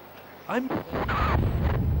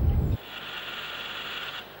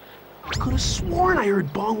 Could have sworn I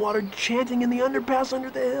heard Bongwater chanting in the underpass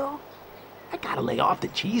under the hill. I gotta lay off the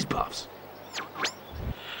cheese puffs.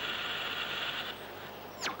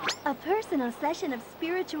 A personal session of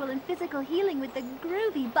spiritual and physical healing with the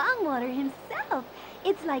groovy Bongwater himself.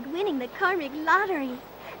 It's like winning the karmic lottery.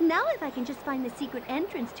 Now if I can just find the secret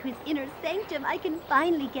entrance to his inner sanctum, I can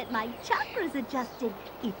finally get my chakras adjusted,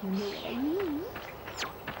 if you know what I mean.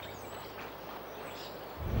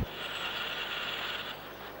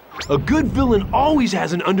 A good villain always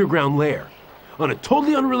has an underground lair. On a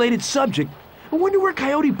totally unrelated subject, I wonder where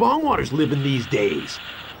Coyote Bongwaters live in these days.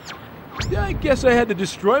 I guess I had to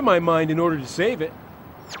destroy my mind in order to save it.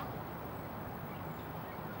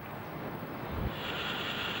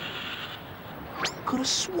 Could have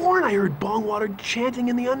sworn I heard Bongwater chanting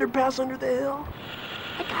in the underpass under the hill.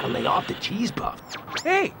 I gotta lay off the cheese puff.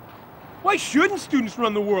 Hey, why shouldn't students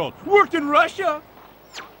run the world? Worked in Russia.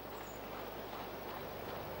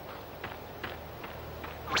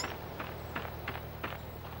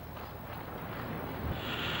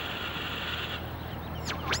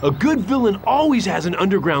 A good villain always has an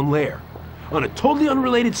underground lair. On a totally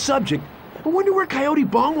unrelated subject, I wonder where Coyote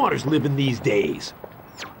Bongwaters live in these days.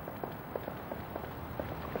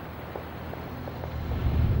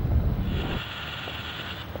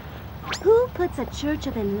 Who puts a Church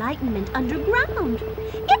of Enlightenment underground?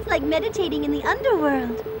 It's like meditating in the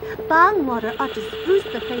underworld. Bongwater ought to spruce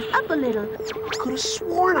the place up a little. Could have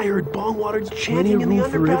sworn I heard Bongwater Plenty chanting of in the room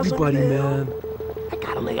for underpass everybody, under the hill. man. I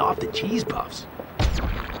gotta lay off the cheese puffs.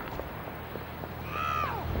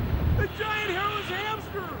 The giant hairless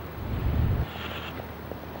hamster!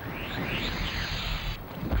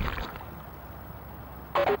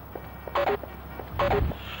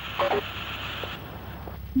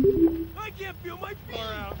 I can't feel my feet!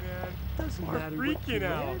 Far out, man. Doesn't We're matter freaking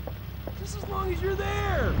out. Just as long as you're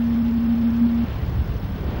there.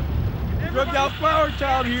 Drugged out flower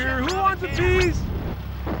child here. Who wants a piece?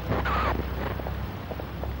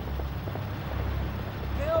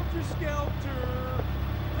 Helter skelter.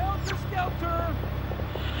 Helter skelter.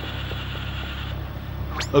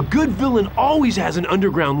 A good villain always has an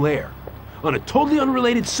underground lair. On a totally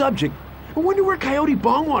unrelated subject, I wonder where Coyote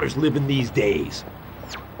Bongwaters live in these days.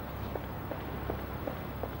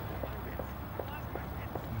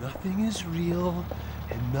 Nothing is real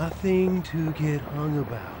and nothing to get hung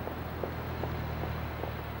about.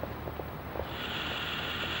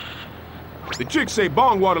 The chicks say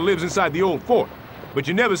Bongwater lives inside the old fort, but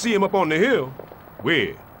you never see him up on the hill.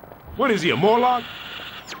 Where? What is he, a Morlock?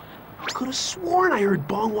 Could have sworn I heard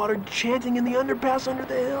Bongwater chanting in the underpass under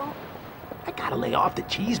the hill. I gotta lay off the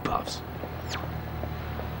cheese puffs.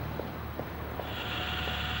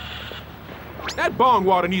 That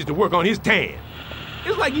Bongwater needs to work on his tan.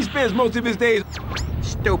 It's like he spends most of his days...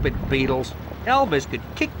 Stupid Beatles. Elvis could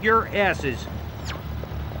kick your asses.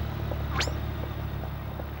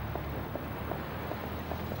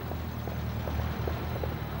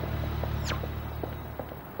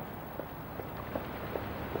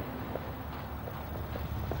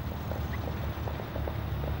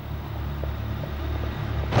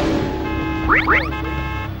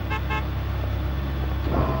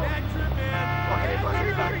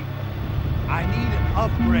 I need an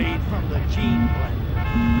upgrade from the gene blender.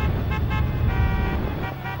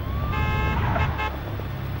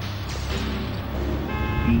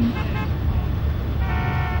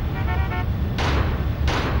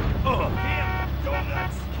 Oh, damn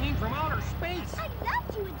donuts! Came from outer space! I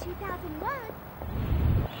loved you in 2001.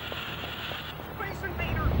 Space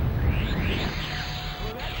Invader!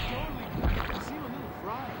 Well, that's totally cool. You seem a little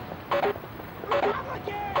fried.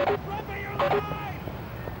 Republican! Run for your life!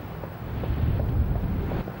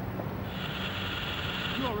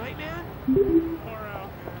 You alright, man? Far out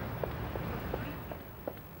there.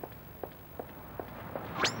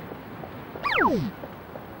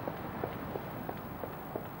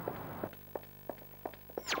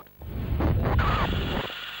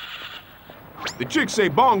 The chicks say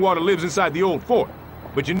Bongwater lives inside the old fort,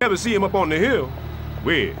 but you never see him up on the hill.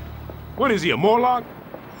 Weird. What is he, a Morlock?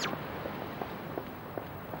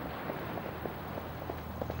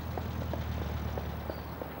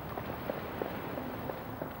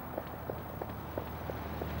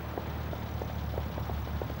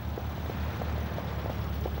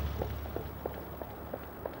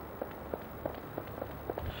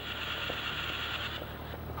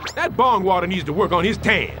 That Bongwater needs to work on his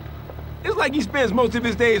tan. It's like he spends most of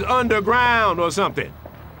his days underground or something.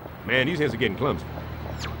 Man, these hands are getting clumsy.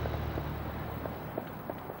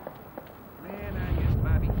 Man, I miss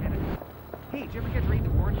Bobby Kennedy. Hey, did you ever get to read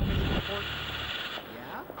the Warren Commission report?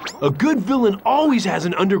 Yeah? A good villain always has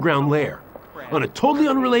an underground lair. On a totally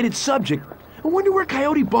unrelated subject, I wonder where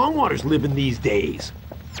Coyote Bongwater's living these days.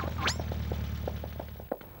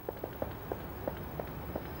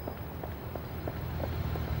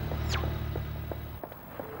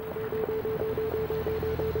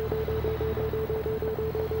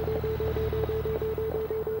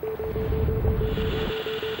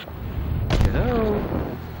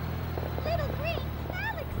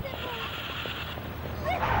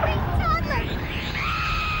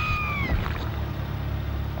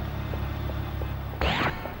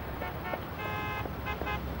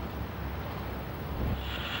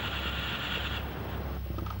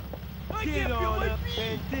 Get on up,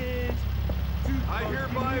 Pentis. I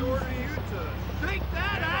hereby order you to shake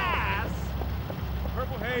that ass!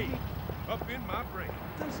 Purple haze, up in my brain.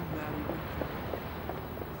 Doesn't matter.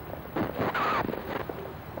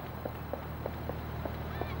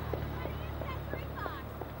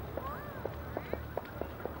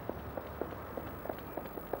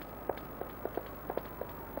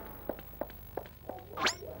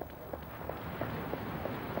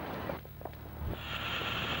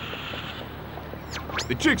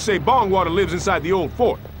 The chicks say Bongwater lives inside the old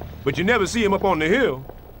fort, but you never see him up on the hill.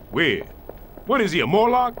 Weird. What is he, a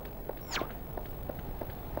Morlock?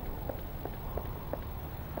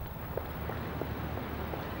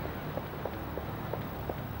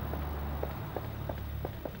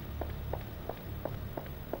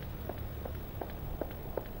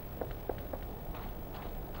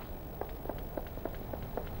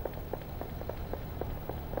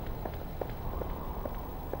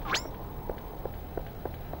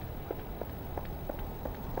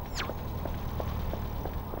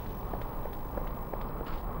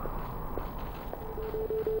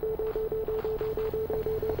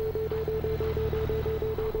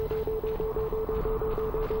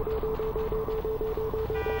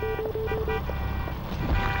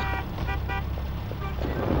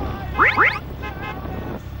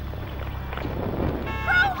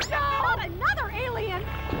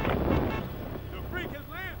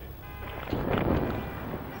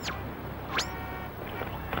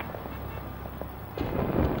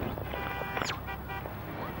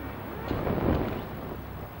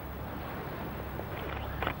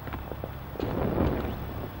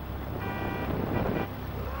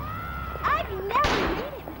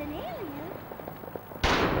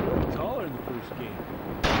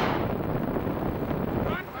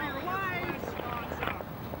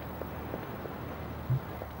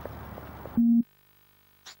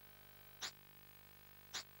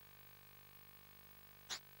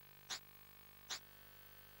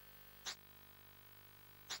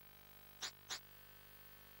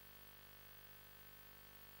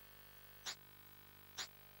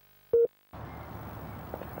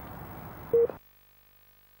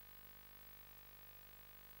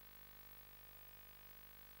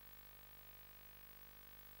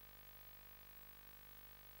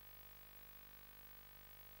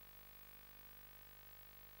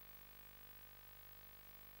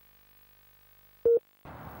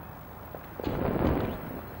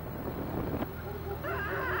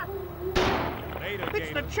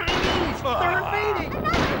 It's the Chinese! They're invading!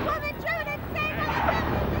 Another woman, Judith! Save us!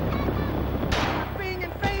 Being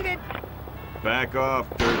invaded! Back off,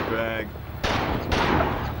 dirtbag.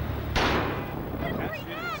 That shit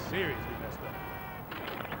is seriously messed up.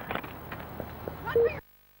 Run for your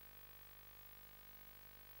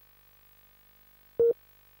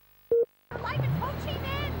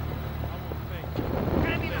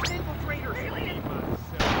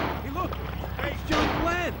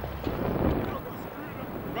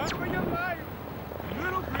for your life!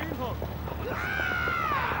 Little green hook.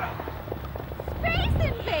 Space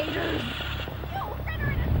invaders!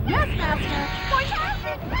 Yes, Master!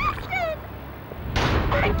 Fantastic Master!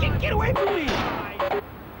 Get away from me! Sit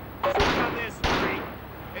on this, freak.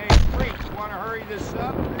 Hey, freak, you wanna hurry this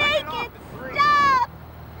up? Make it stop!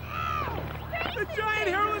 The giant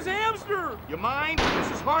hairless hamster! You mind?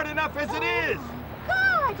 This is hard enough as it is!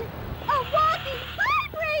 God! A walking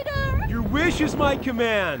vibrator! Your wish is my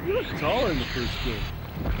command! You look taller in the first game.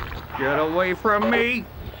 Get away from me!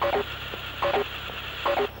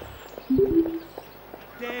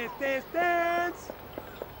 Dance, dance, dance!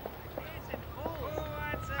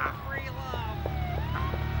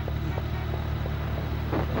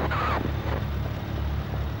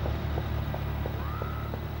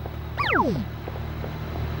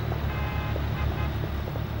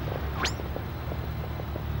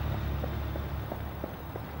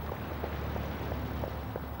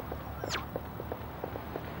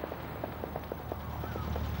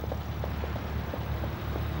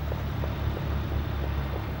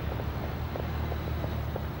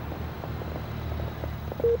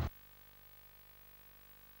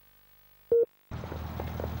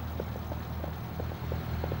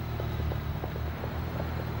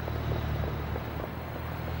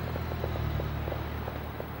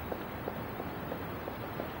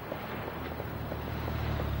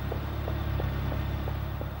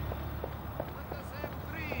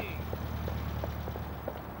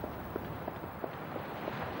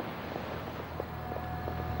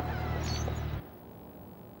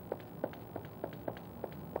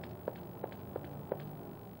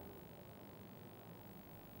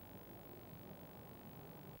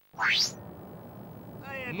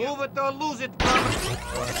 Move it or lose it,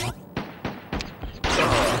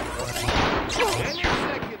 Any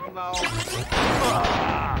second now.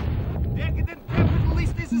 Decadent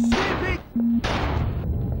capitalist is escaping!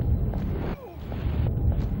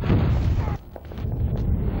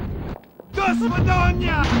 До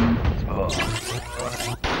свидания!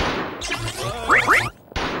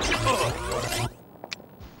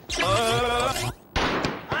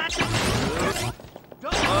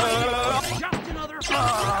 Just another...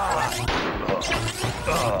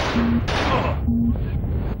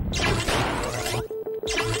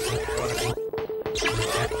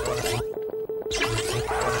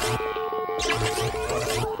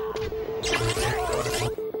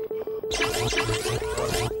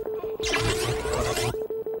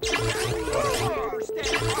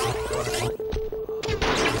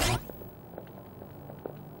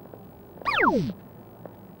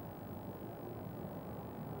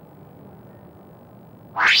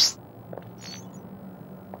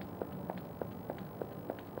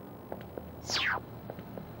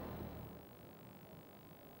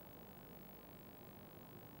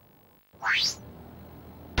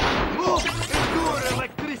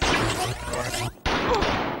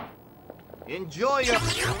 Enjoy your...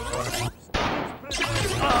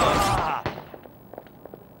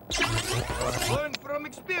 Learn from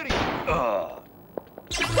experience.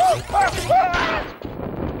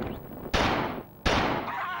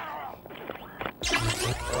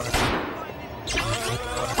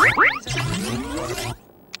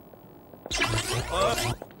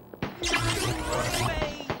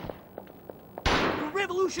 The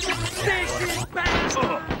revolution of vicious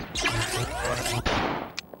bastard!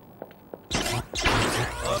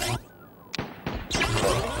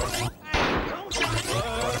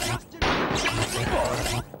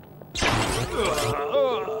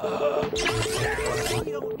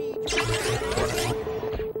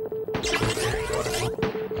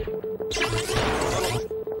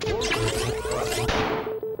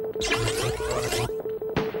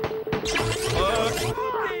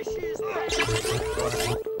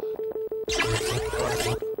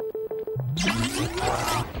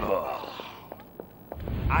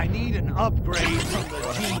 I need an upgrade from the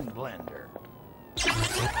gene blender.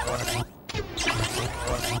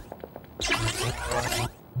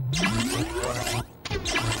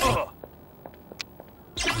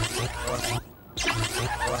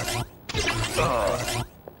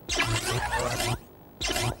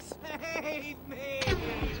 Save me!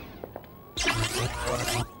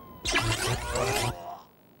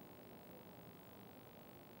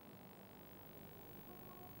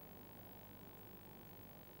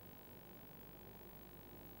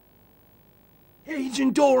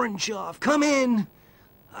 Agent Orangeoff, come in.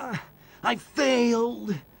 I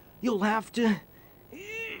failed. You'll have to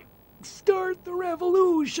start the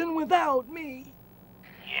revolution without me.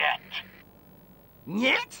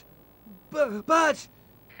 Yet? But... The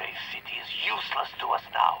city is useless to us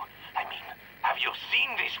now. I mean, have you seen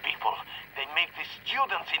these people? They make the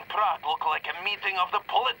students in Prague look like a meeting of the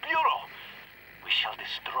Politburo. We shall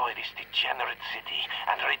destroy this degenerate city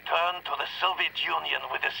and return to the Soviet Union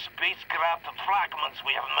with the spacecraft fragments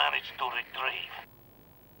we have managed to retrieve.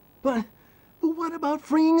 But what about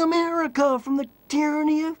freeing America from the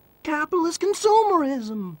tyranny of capitalist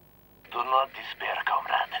consumerism? Do not despair,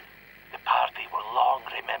 comrade. The party will long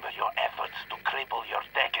remember your efforts to cripple your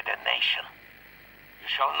decadent nation. You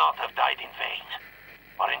shall not have died in vain.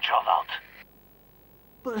 Orange out.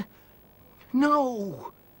 But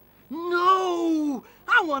no! No!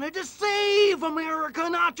 I wanted to save America,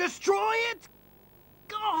 not destroy it!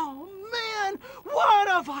 Oh, man! What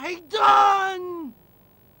have I done?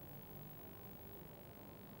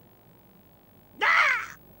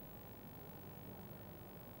 Ah!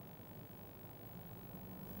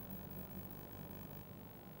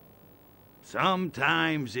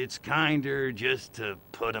 Sometimes it's kinder just to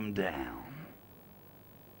put 'em down.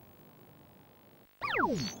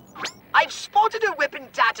 I've spotted a weapon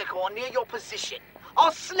data core near your position.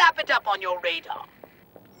 I'll slap it up on your radar.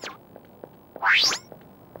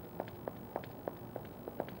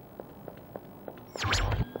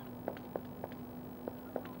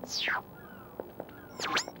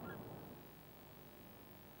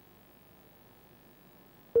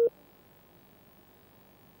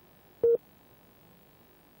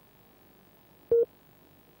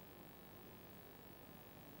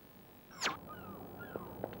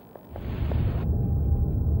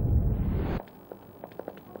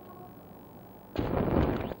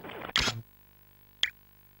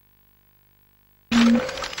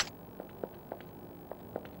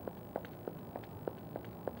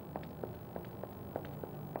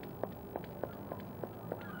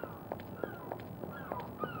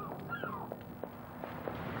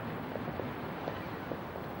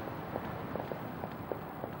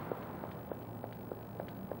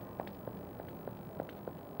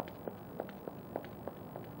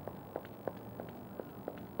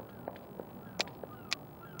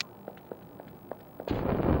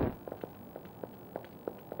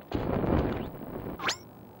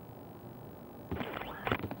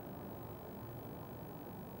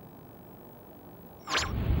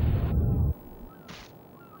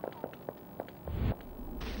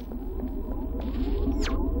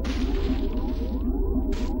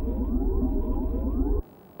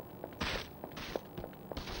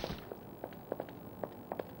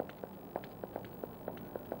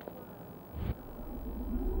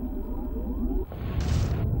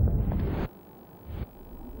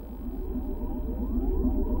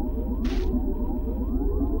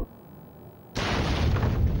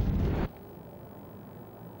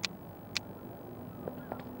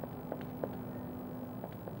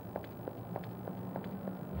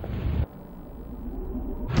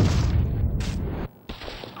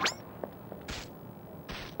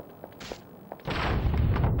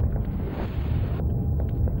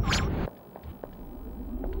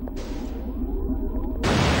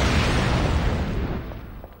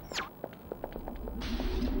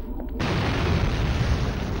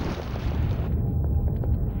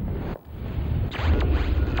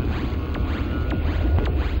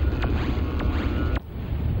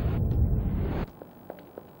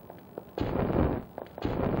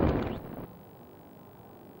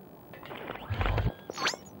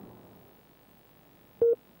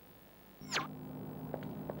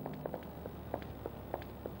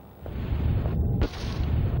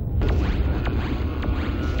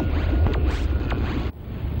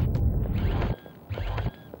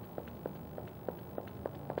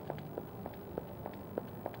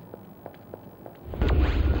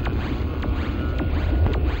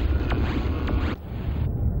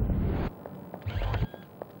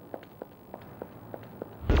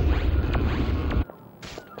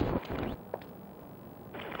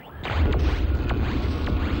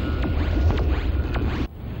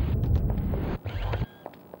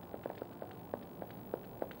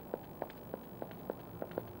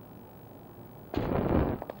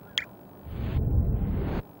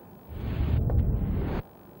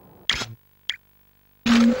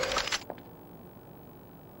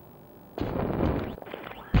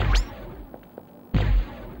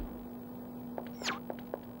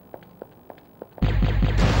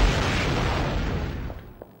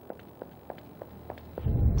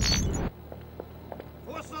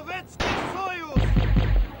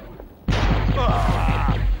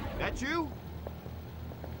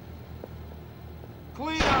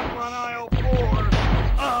 Clean up on aisle 4.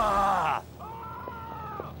 Ah!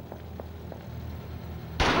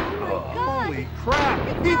 Oh, holy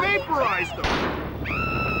crap! He vaporized them!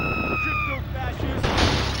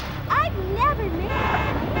 I I've never made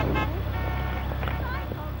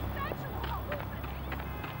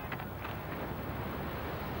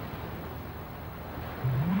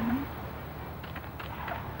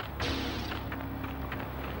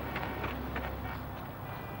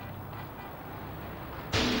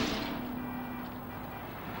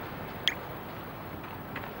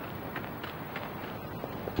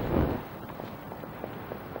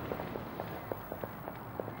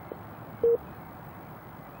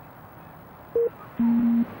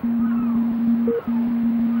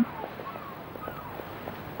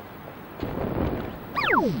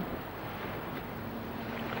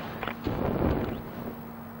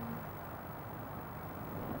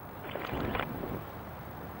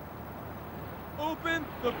Open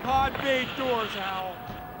the pod bay doors, Hal.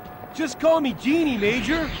 Just call me Genie,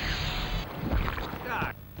 Major.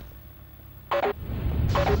 God. Who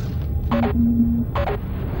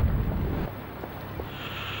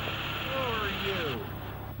are you?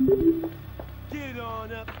 Get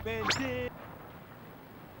on up and dance.